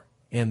dollar.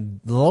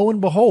 And lo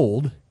and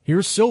behold,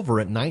 here's silver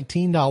at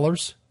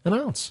 $19 an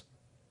ounce.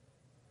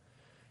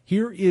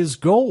 Here is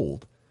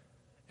gold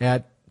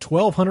at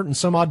 $1,200 and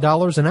some odd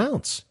dollars an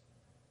ounce.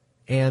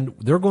 And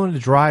they're going to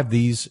drive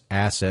these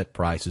asset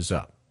prices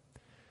up.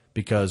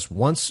 Because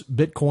once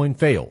Bitcoin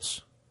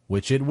fails,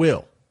 which it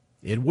will,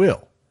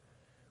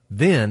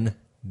 then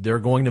they're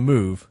going to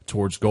move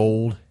towards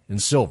gold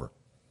and silver.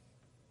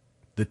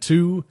 The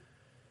two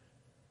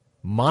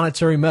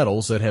monetary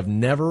metals that have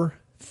never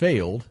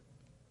failed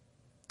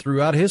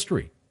throughout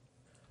history.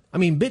 I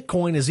mean,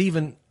 Bitcoin is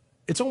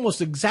it's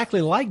almost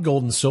exactly like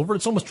gold and silver.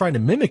 It's almost trying to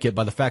mimic it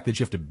by the fact that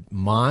you have to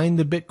mine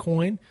the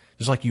Bitcoin,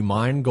 just like you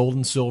mine gold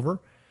and silver.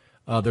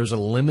 There's a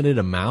limited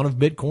amount of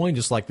Bitcoin,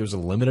 just like there's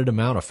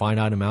a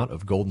finite amount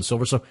of gold and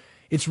silver. So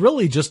it's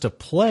really just a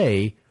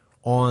play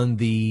on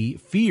the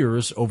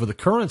fears over the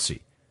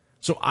currency.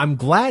 So I'm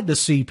glad to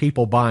see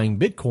people buying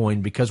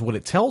Bitcoin, because what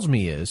it tells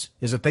me is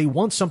that they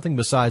want something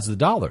besides the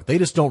dollar. They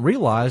just don't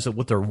realize that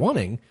what they're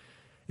wanting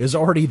is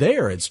already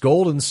there. It's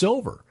gold and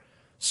silver.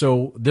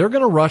 So they're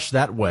going to rush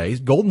that way.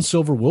 Gold and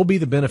silver will be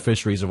the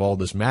beneficiaries of all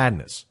this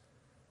madness.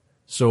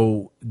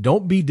 So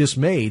don't be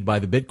dismayed by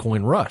the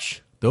Bitcoin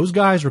rush. Those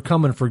guys are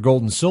coming for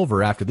gold and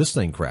silver after this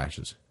thing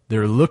crashes.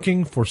 They're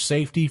looking for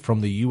safety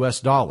from the U.S.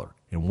 dollar,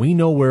 and we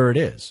know where it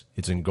is.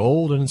 It's in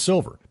gold and in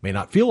silver. May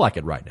not feel like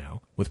it right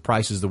now with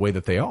prices the way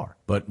that they are.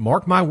 But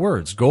mark my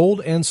words,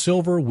 gold and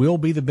silver will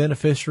be the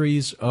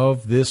beneficiaries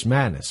of this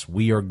madness.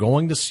 We are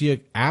going to see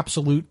an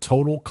absolute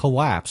total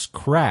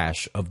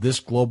crash of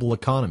this global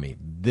economy.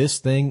 This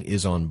thing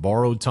is on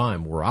borrowed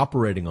time. We're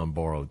operating on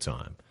borrowed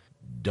time.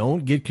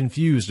 Don't get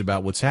confused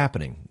about what's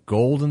happening.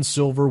 Gold and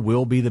silver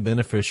will be the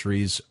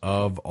beneficiaries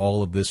of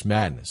all of this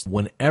madness.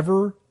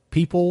 Whenever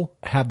people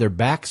have their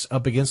backs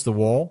up against the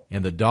wall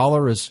and the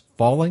dollar is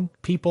falling,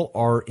 people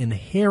are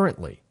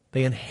inherently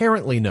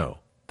know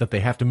that they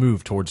have to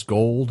move towards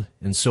gold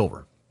and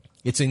silver.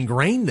 It's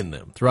ingrained in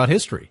them throughout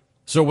history.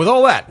 So with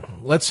all that,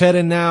 let's head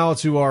in now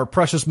to our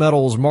precious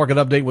metals market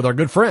update with our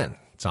good friend,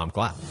 Tom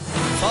Cloud.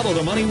 Follow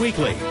the Money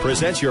Weekly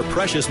presents your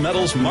precious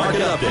metals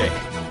market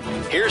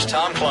update. Here's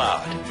Tom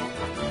Cloud.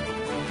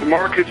 The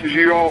markets, as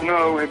you all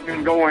know, have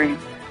been going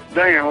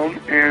down,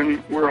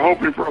 and we're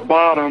hoping for a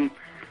bottom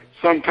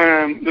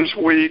sometime this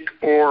week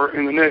or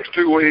in the next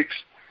 2 weeks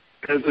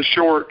as the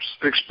shorts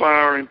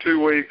expire in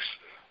 2 weeks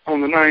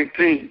on the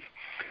 19th.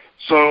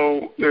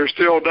 So there's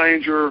still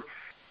danger.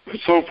 But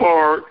so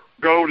far,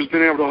 gold has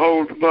been able to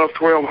hold above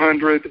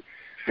 1,200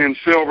 and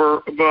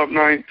silver above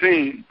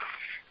 19.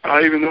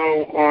 Even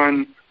though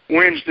on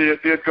Wednesday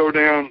it did go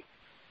down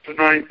to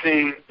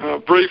 19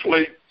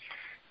 briefly,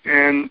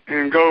 and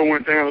gold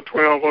went down to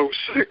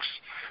 12.06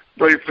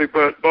 briefly,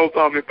 but both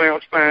of them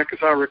bounced back as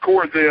I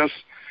record this.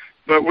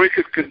 But we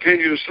could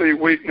continue to see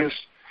weakness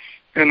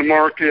in the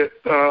market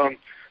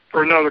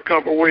for another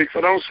couple of weeks.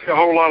 I don't see a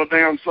whole lot of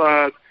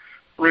downside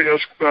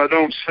risk, but I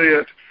don't see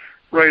it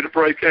ready to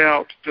break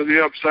out to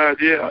the upside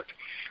yet.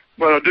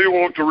 But I do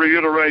want to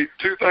reiterate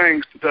two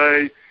things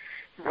today.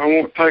 I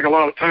won't take a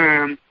lot of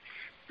time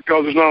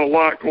because there's not a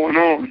lot going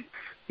on.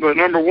 But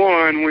number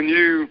one, when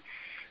you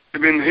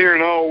have been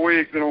hearing all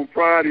week that on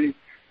Friday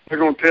they're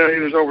going to tell you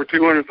there's over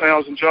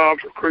 200,000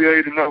 jobs were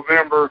created in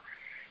November,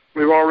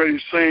 we've already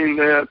seen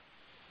that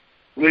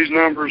these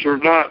numbers are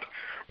not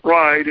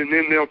right, and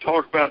then they'll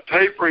talk about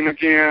tapering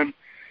again.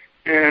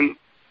 And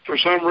for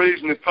some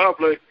reason, the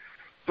public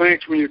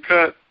thinks when you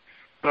cut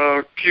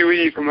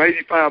QE from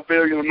 $85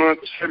 billion a month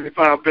to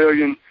 $75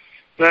 billion,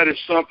 that is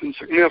something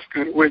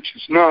significant, which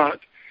it's not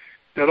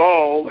at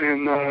all,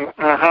 and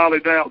I highly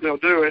doubt they'll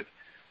do it.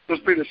 This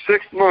will be the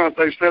 6th month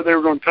they said they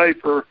were going to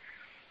taper,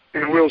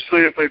 and we'll see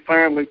if they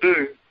finally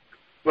do.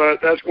 But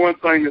that's one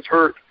thing that's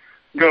hurt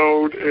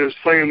gold, is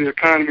saying the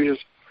economy is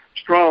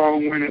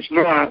strong when it's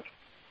not,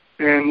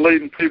 and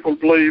leading people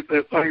to believe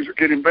that things are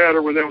getting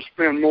better where they'll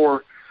spend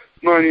more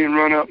money and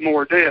run up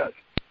more debt.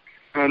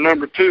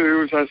 Number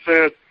two, as I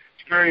said,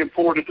 it's very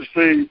important to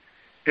see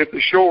if the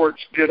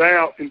shorts get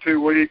out in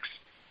 2 weeks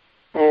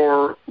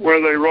or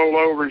whether they roll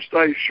over and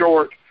stay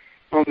short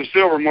on the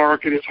silver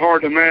market. It's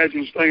hard to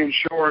imagine staying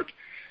short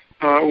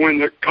when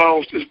the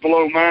cost is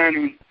below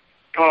mining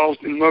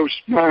cost in most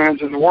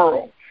mines in the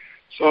world.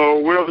 So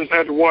we'll just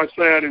have to watch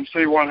that and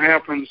see what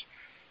happens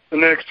the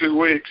next 2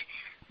 weeks.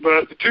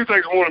 But the two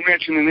things I want to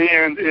mention in the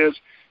end is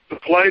the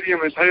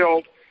palladium is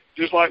held,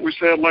 just like we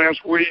said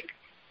last week.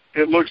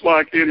 It looks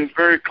like it is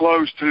very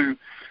close to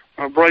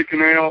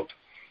breaking out.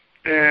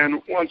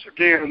 And once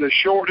again, the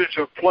shortage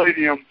of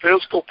palladium,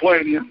 physical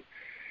palladium,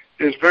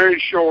 is very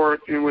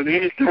short. And with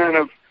any kind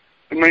of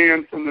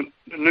demand from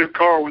the new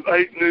car, with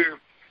 8 new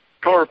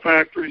car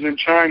factories in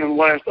China in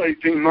the last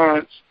 18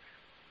 months,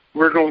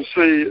 we're going to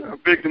see a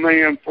big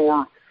demand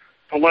for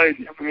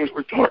palladium. And as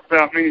we've talked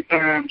about many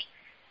times,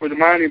 with the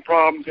mining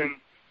problems in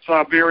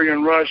Siberia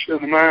and Russia,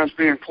 the mines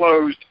being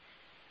closed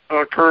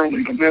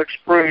currently the next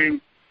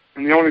spring,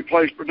 and the only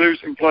place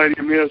producing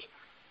palladium is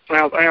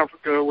South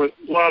Africa with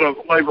a lot of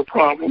labor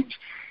problems.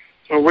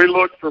 So we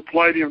look for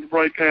palladium to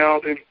break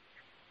out, and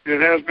it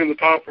has been the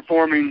top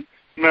performing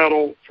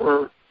metal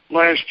for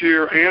last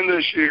year and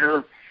this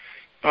year,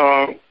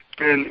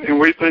 and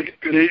we think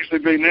it could easily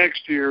be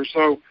next year.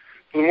 So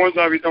for the ones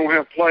of you who don't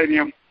have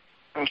palladium,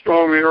 I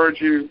strongly urge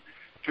you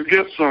to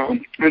get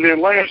some. And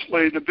then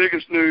lastly, the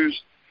biggest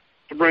news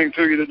to bring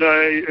to you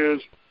today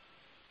is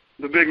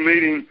the big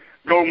meeting,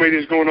 gold meeting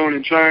is going on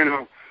in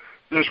China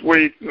this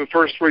week, the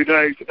first 3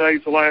 days.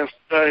 Today's the last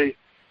day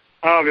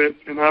of it,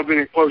 and I've been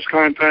in close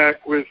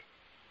contact with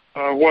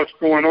what's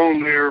going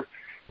on there.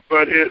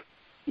 But it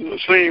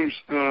seems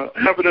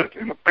evident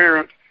and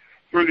apparent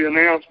through the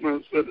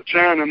announcements that the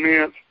China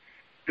Mint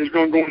is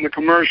going to go in the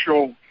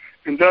commercial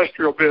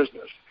industrial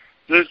business.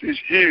 This is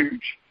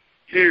huge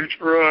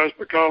for us,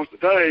 because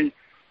today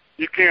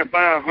you can't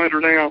buy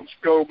 100-ounce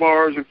gold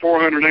bars and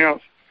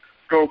 400-ounce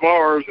gold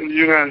bars in the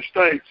United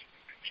States.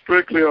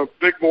 Strictly a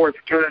big boy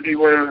fraternity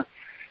where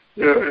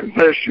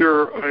unless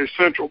you're a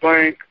central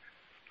bank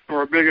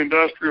or a big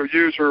industrial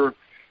user,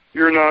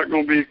 you're not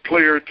going to be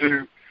cleared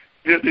to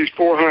get these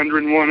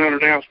 400 and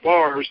 100-ounce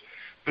bars.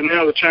 But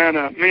now the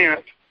China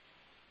Mint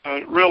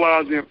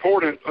realize the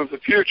importance of the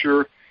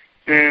future,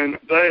 and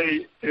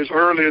they, as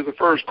early as the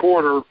first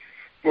quarter,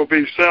 will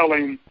be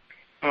selling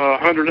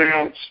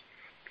 100-ounce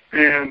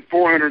and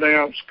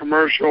 400-ounce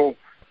commercial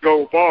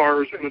gold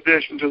bars in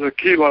addition to the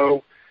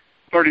kilo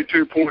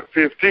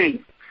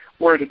 32.15,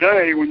 where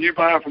today when you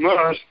buy from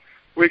us,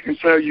 we can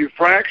sell you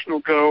fractional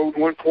gold,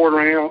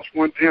 1/4 ounce,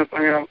 1/10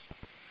 ounce,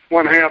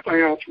 1/2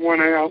 ounce,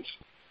 1 ounce,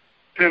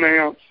 10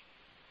 ounce,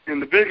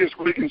 and the biggest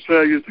we can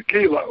sell you is the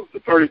kilo,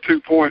 the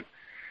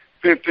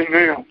 32.15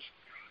 ounce.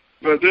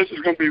 But this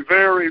is going to be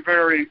very,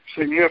 very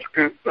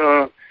significant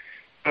for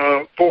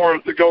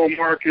the gold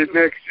market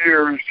next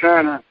year as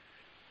China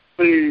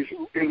sees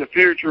in the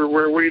future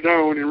where we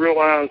don't, and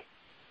realize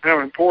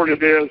how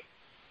important it is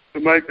to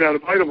make that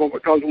available,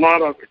 because a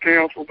lot of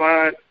accounts will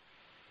buy it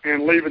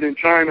and leave it in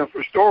China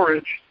for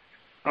storage,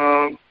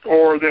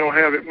 or they'll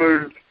have it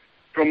moved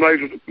to a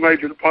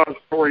major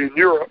depository in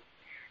Europe.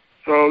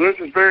 So this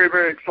is very,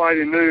 very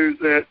exciting news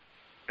that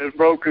has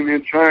broken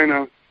in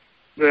China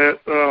that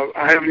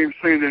I haven't even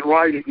seen in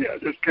writing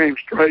yet. This came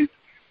straight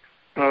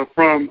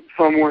from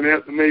someone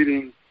at the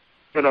meeting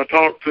that I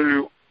talked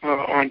to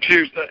on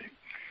Tuesday.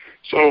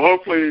 So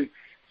hopefully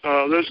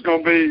this is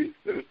going to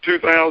be,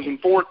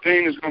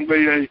 2014 is going to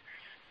be a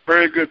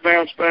very good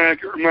bounce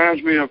back. It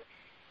reminds me of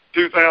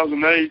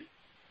 2008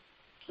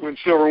 when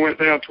silver went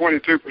down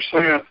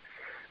 22%,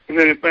 and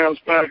then it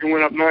bounced back and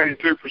went up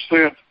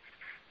 92%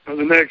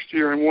 the next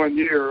year in 1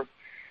 year.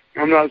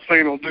 I'm not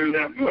saying it'll do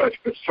that much,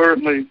 but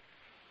certainly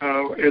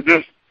at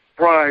this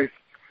price,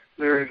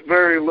 there is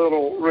very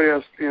little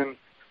risk in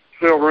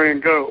silver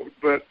and gold.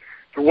 But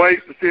to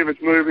wait to see if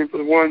it's moving, for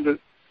the ones that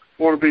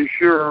want to be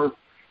sure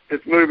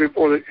it's moving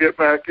before they get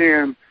back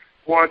in,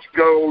 watch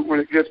gold when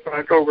it gets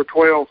back over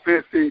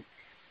 $12.50,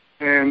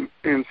 and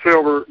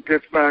silver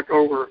gets back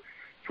over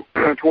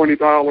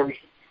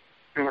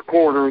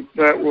 $20.25.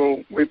 That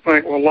will, we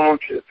think, will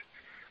launch it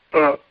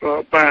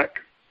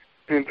back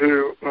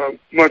into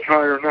much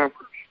higher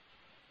numbers.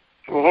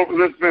 So hopefully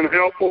this has been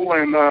helpful,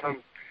 and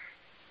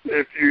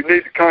if you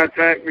need to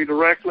contact me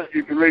directly,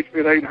 you can reach me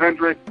at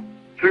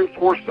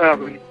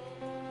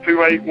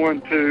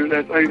 800-247-2812.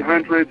 That's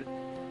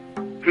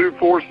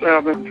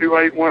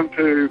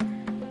 800-247-2812.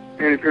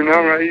 And if you're not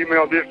on our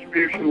email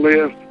distribution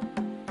list,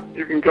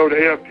 you can go to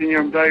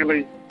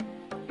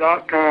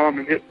FTMDaily.com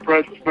and hit the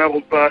Precious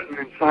Metals button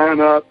and sign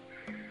up.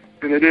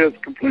 And it is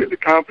completely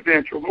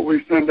confidential, but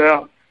we send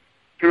out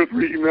 2 or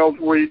 3 emails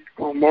a week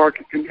on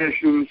market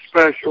conditions,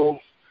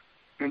 specials,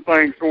 and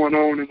things going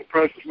on in the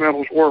precious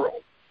metals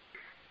world.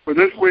 For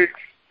this week's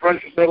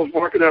Precious Metals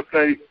Market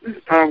Update, this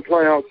is Tom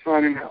Cloud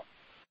signing out.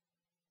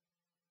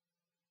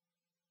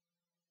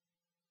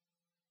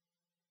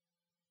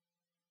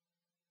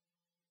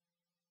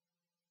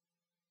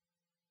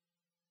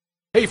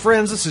 Hey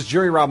friends, this is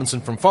Jerry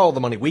Robinson from Follow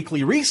the Money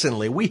Weekly.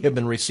 Recently, we have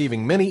been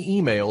receiving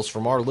many emails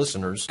from our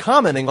listeners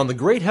commenting on the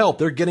great help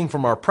they're getting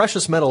from our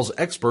precious metals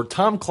expert,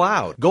 Tom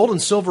Cloud. Gold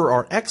and silver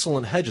are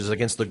excellent hedges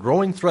against the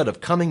growing threat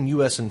of coming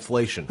U.S.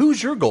 inflation.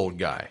 Who's your gold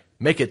guy?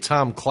 Make it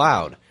Tom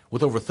Cloud.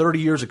 With over 30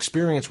 years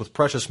experience with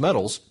precious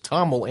metals,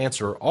 Tom will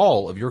answer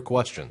all of your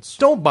questions.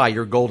 Don't buy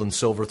your gold and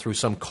silver through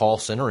some call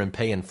center and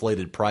pay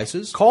inflated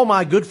prices. Call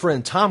my good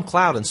friend Tom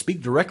Cloud and speak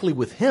directly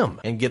with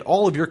him and get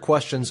all of your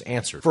questions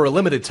answered. For a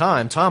limited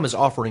time, Tom is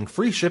offering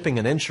free shipping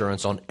and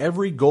insurance on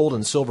every gold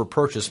and silver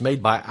purchase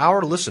made by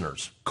our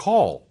listeners.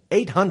 Call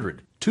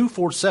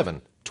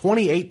 800-247-2812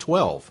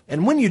 2812.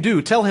 And when you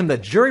do, tell him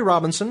that Jerry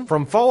Robinson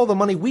from Follow the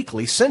Money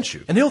Weekly sent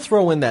you, and he'll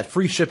throw in that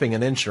free shipping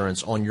and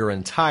insurance on your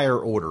entire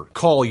order.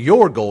 Call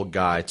your gold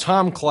guy,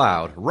 Tom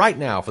Cloud, right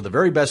now for the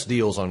very best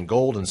deals on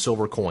gold and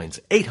silver coins.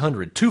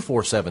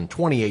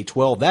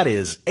 800-247-2812. That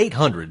is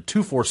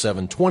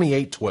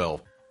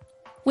 800-247-2812.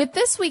 With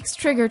this week's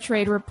Trigger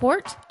Trade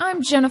Report,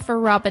 I'm Jennifer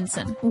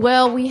Robinson.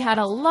 Well, we had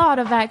a lot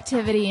of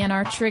activity in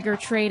our trigger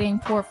trading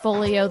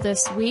portfolio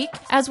this week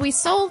as we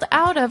sold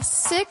out of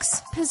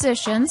 6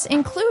 positions,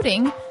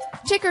 including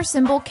ticker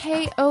symbol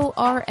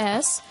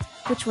KORS,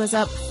 which was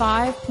up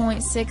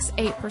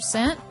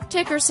 5.68%,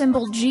 ticker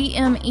symbol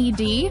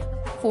GMED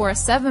for a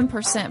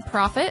 7%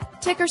 profit,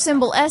 ticker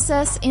symbol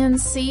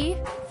SSNC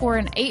for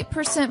an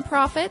 8%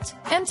 profit,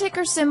 and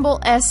ticker symbol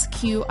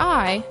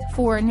SQI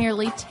for a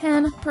nearly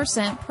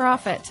 10%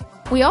 profit.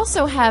 We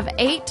also have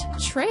 8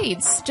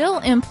 trades still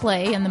in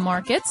play in the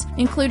markets,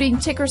 including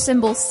ticker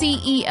symbol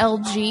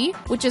CELG,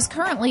 which is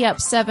currently up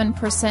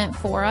 7%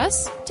 for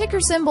us, ticker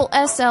symbol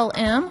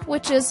SLM,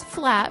 which is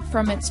flat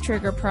from its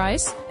trigger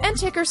price, and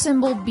ticker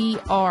symbol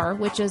BR,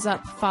 which is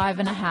up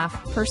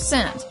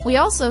 5.5%. We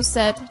also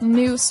set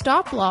new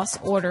stop loss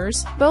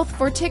orders, both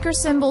for ticker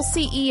symbol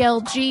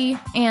CELG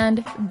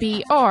and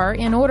BR,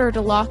 in order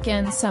to lock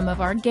in some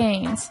of our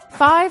gains.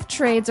 5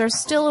 trades are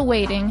still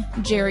awaiting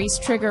Jerry's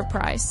trigger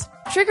price.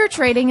 Trigger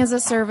trading is a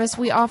service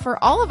we offer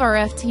all of our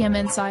FTM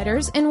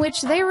insiders, in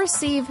which they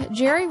receive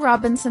Jerry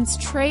Robinson's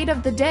trade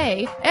of the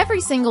day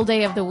every single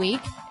day of the week,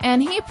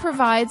 and he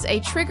provides a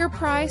trigger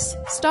price,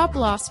 stop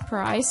loss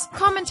price,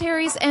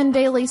 commentaries, and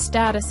daily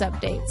status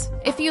updates.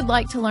 If you'd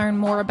like to learn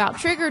more about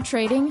trigger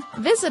trading,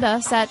 visit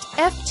us at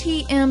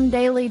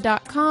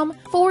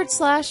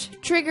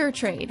FTMDaily.com/trigger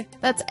trade.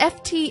 That's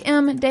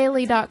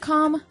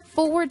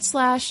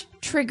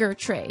FTMDaily.com/trigger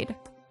trade.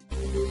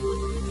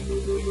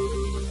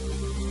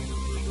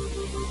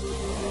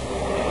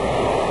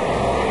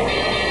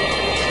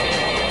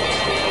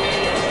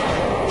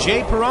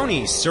 Jay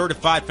Peroni,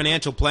 certified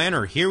financial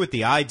planner, here with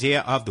the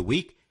idea of the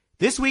week.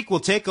 This week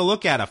we'll take a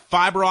look at a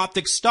fiber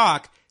optic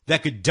stock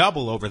that could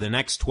double over the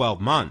next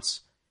 12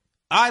 months.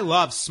 I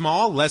love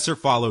small, lesser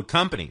followed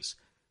companies,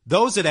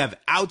 those that have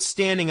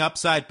outstanding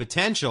upside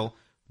potential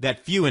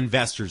that few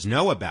investors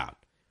know about.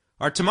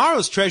 Our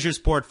Tomorrow's Treasures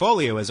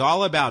portfolio is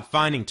all about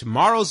finding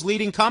tomorrow's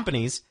leading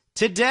companies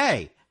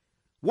today.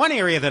 One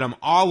area that I'm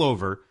all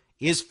over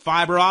is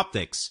fiber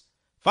optics.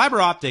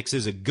 Fiber optics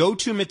is a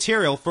go-to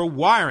material for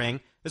wiring,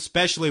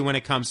 especially when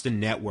it comes to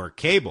network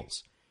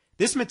cables.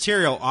 This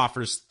material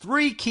offers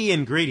 3 key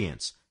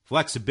ingredients: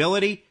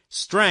 flexibility,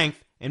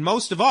 strength, and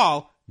most of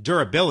all,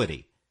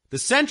 durability. The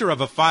center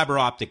of a fiber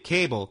optic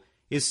cable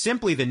is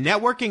simply the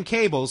networking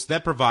cables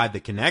that provide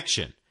the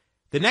connection.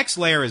 The next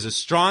layer is a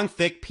strong,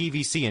 thick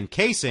PVC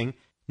encasing.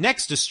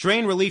 Next, a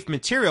strain relief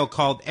material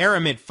called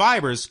aramid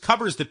fibers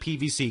covers the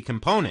PVC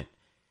component.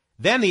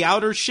 Then the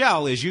outer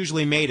shell is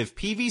usually made of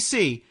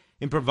PVC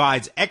and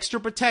provides extra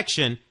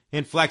protection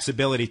and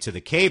flexibility to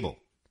the cable.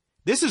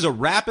 This is a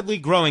rapidly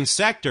growing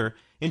sector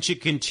and should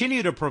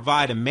continue to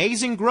provide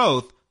amazing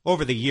growth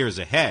over the years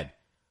ahead.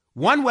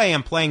 One way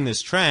I'm playing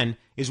this trend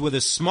is with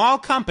a small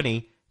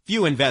company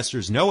few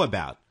investors know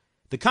about.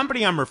 The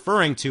company I'm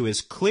referring to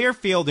is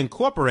Clearfield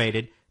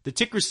Incorporated. The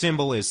ticker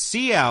symbol is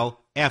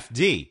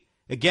CLFD.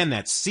 Again,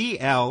 that's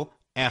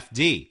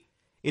CLFD.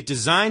 It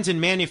designs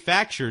and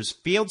manufactures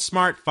Field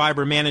Smart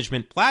Fiber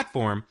Management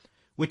Platform,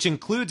 which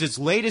includes its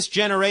latest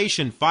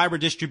generation fiber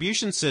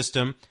distribution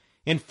system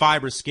and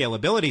fiber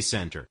scalability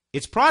center.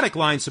 Its product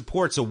line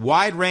supports a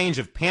wide range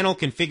of panel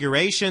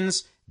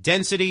configurations,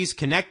 densities,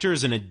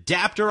 connectors, and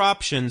adapter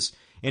options,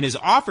 and is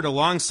offered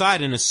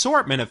alongside an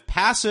assortment of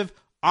passive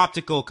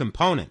optical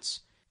components.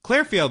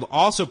 Clearfield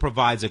also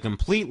provides a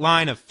complete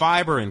line of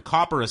fiber and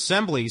copper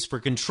assemblies for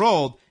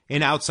controlled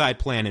and outside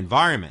plant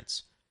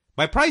environments.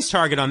 My price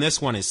target on this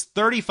one is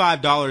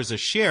 $35 a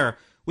share,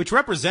 which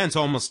represents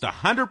almost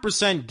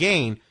 100%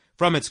 gain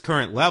from its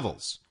current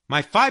levels.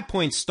 My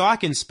 5-point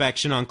stock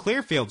inspection on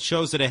Clearfield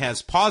shows that it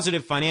has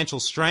positive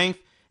financial strength,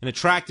 an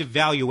attractive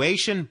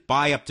valuation,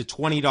 buy up to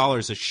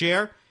 $20 a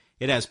share.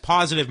 It has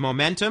positive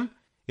momentum.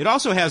 It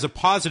also has a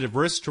positive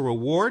risk to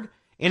reward,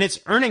 and its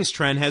earnings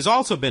trend has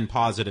also been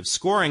positive,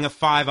 scoring a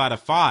 5 out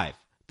of 5.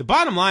 The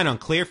bottom line on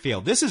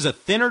Clearfield, this is a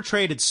thinner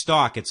traded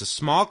stock. It's a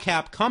small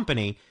cap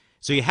company,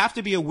 so you have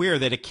to be aware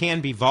that it can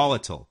be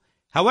volatile.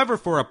 However,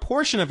 for a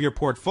portion of your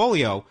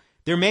portfolio,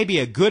 there may be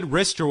a good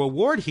risk to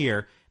reward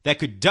here that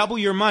could double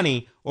your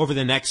money over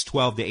the next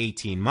 12 to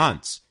 18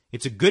 months.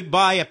 It's a good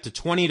buy up to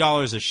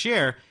 $20 a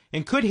share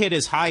and could hit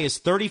as high as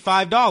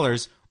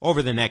 $35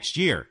 over the next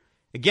year.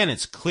 Again,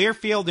 it's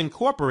Clearfield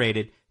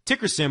Incorporated,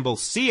 ticker symbol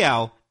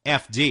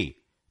CLFD.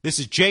 This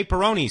is Jay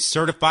Peroni,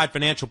 certified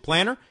financial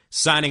planner,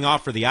 signing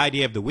off for the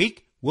idea of the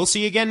week. We'll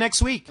see you again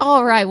next week.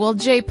 All right, well,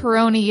 Jay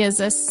Peroni is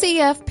a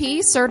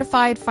CFP,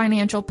 certified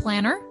financial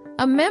planner,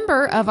 a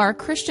member of our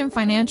Christian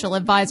Financial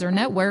Advisor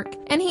Network,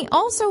 and he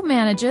also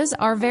manages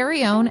our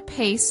very own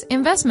PACE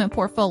investment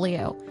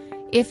portfolio.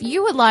 If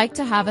you would like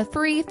to have a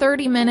free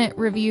 30-minute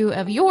review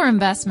of your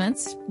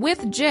investments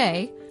with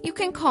Jay, You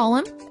can call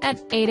him at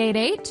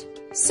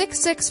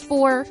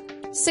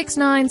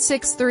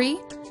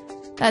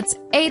 888-664-6963. That's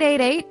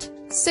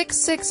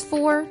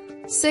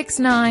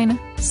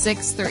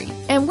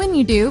 888-664-6963. And when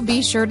you do,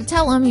 be sure to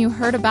tell him you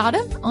heard about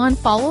him on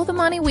Follow the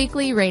Money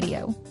Weekly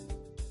Radio.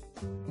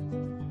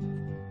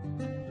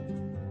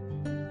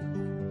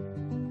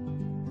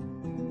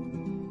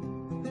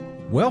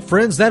 Well,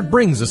 friends, that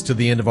brings us to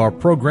the end of our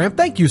program.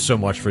 Thank you so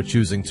much for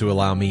choosing to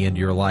allow me into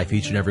your life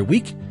each and every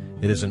week.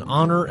 It is an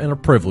honor and a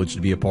privilege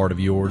to be a part of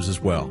yours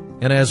as well.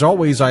 And as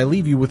always, I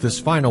leave you with this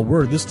final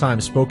word, this time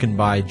spoken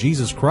by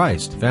Jesus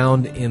Christ,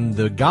 found in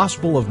the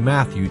Gospel of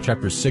Matthew,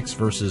 chapter 6,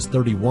 verses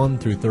 31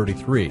 through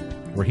 33,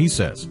 where he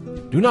says,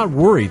 "Do not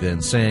worry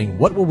then, saying,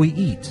 what will we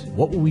eat?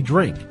 What will we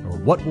drink? Or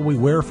what will we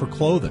wear for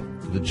clothing?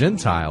 For the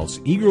Gentiles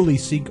eagerly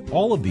seek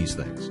all of these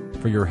things.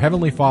 For your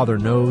heavenly Father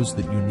knows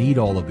that you need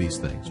all of these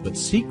things. But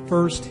seek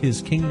first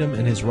his kingdom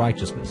and his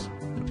righteousness,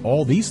 and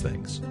all these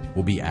things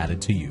will be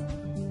added to you."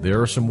 There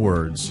are some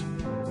words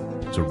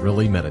to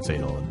really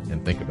meditate on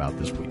and think about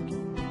this week.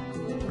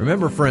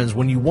 Remember, friends,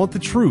 when you want the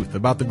truth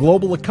about the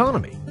global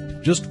economy,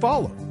 just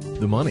follow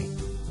the money.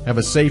 Have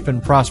a safe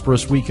and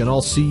prosperous week, and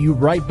I'll see you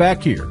right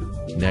back here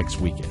next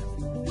weekend.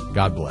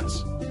 God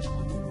bless.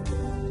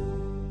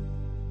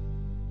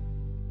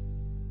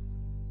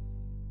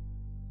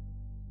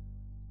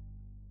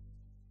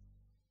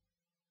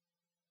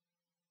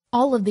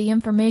 All of the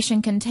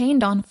information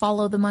contained on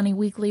Follow the Money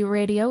Weekly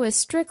Radio is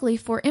strictly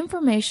for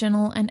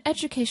informational and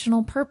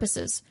educational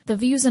purposes. The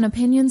views and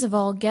opinions of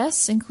all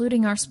guests,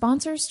 including our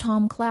sponsors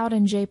Tom Cloud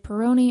and Jay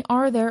Peroni,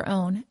 are their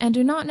own and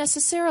do not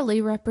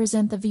necessarily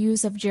represent the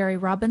views of Jerry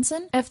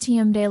Robinson,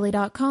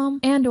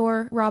 FTMDaily.com, and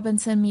or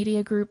Robinson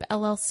Media Group,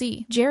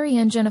 LLC. Jerry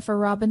and Jennifer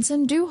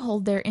Robinson do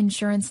hold their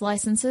insurance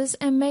licenses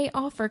and may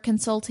offer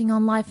consulting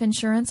on life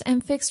insurance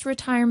and fixed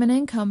retirement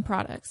income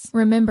products.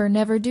 Remember,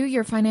 never do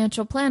your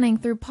financial planning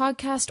through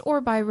podcast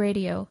or by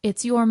radio.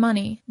 It's your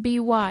money.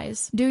 Be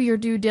wise. Do your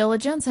due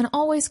diligence and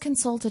always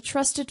consult a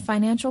trusted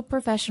financial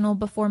professional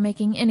before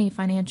making any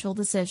financial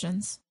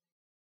decisions.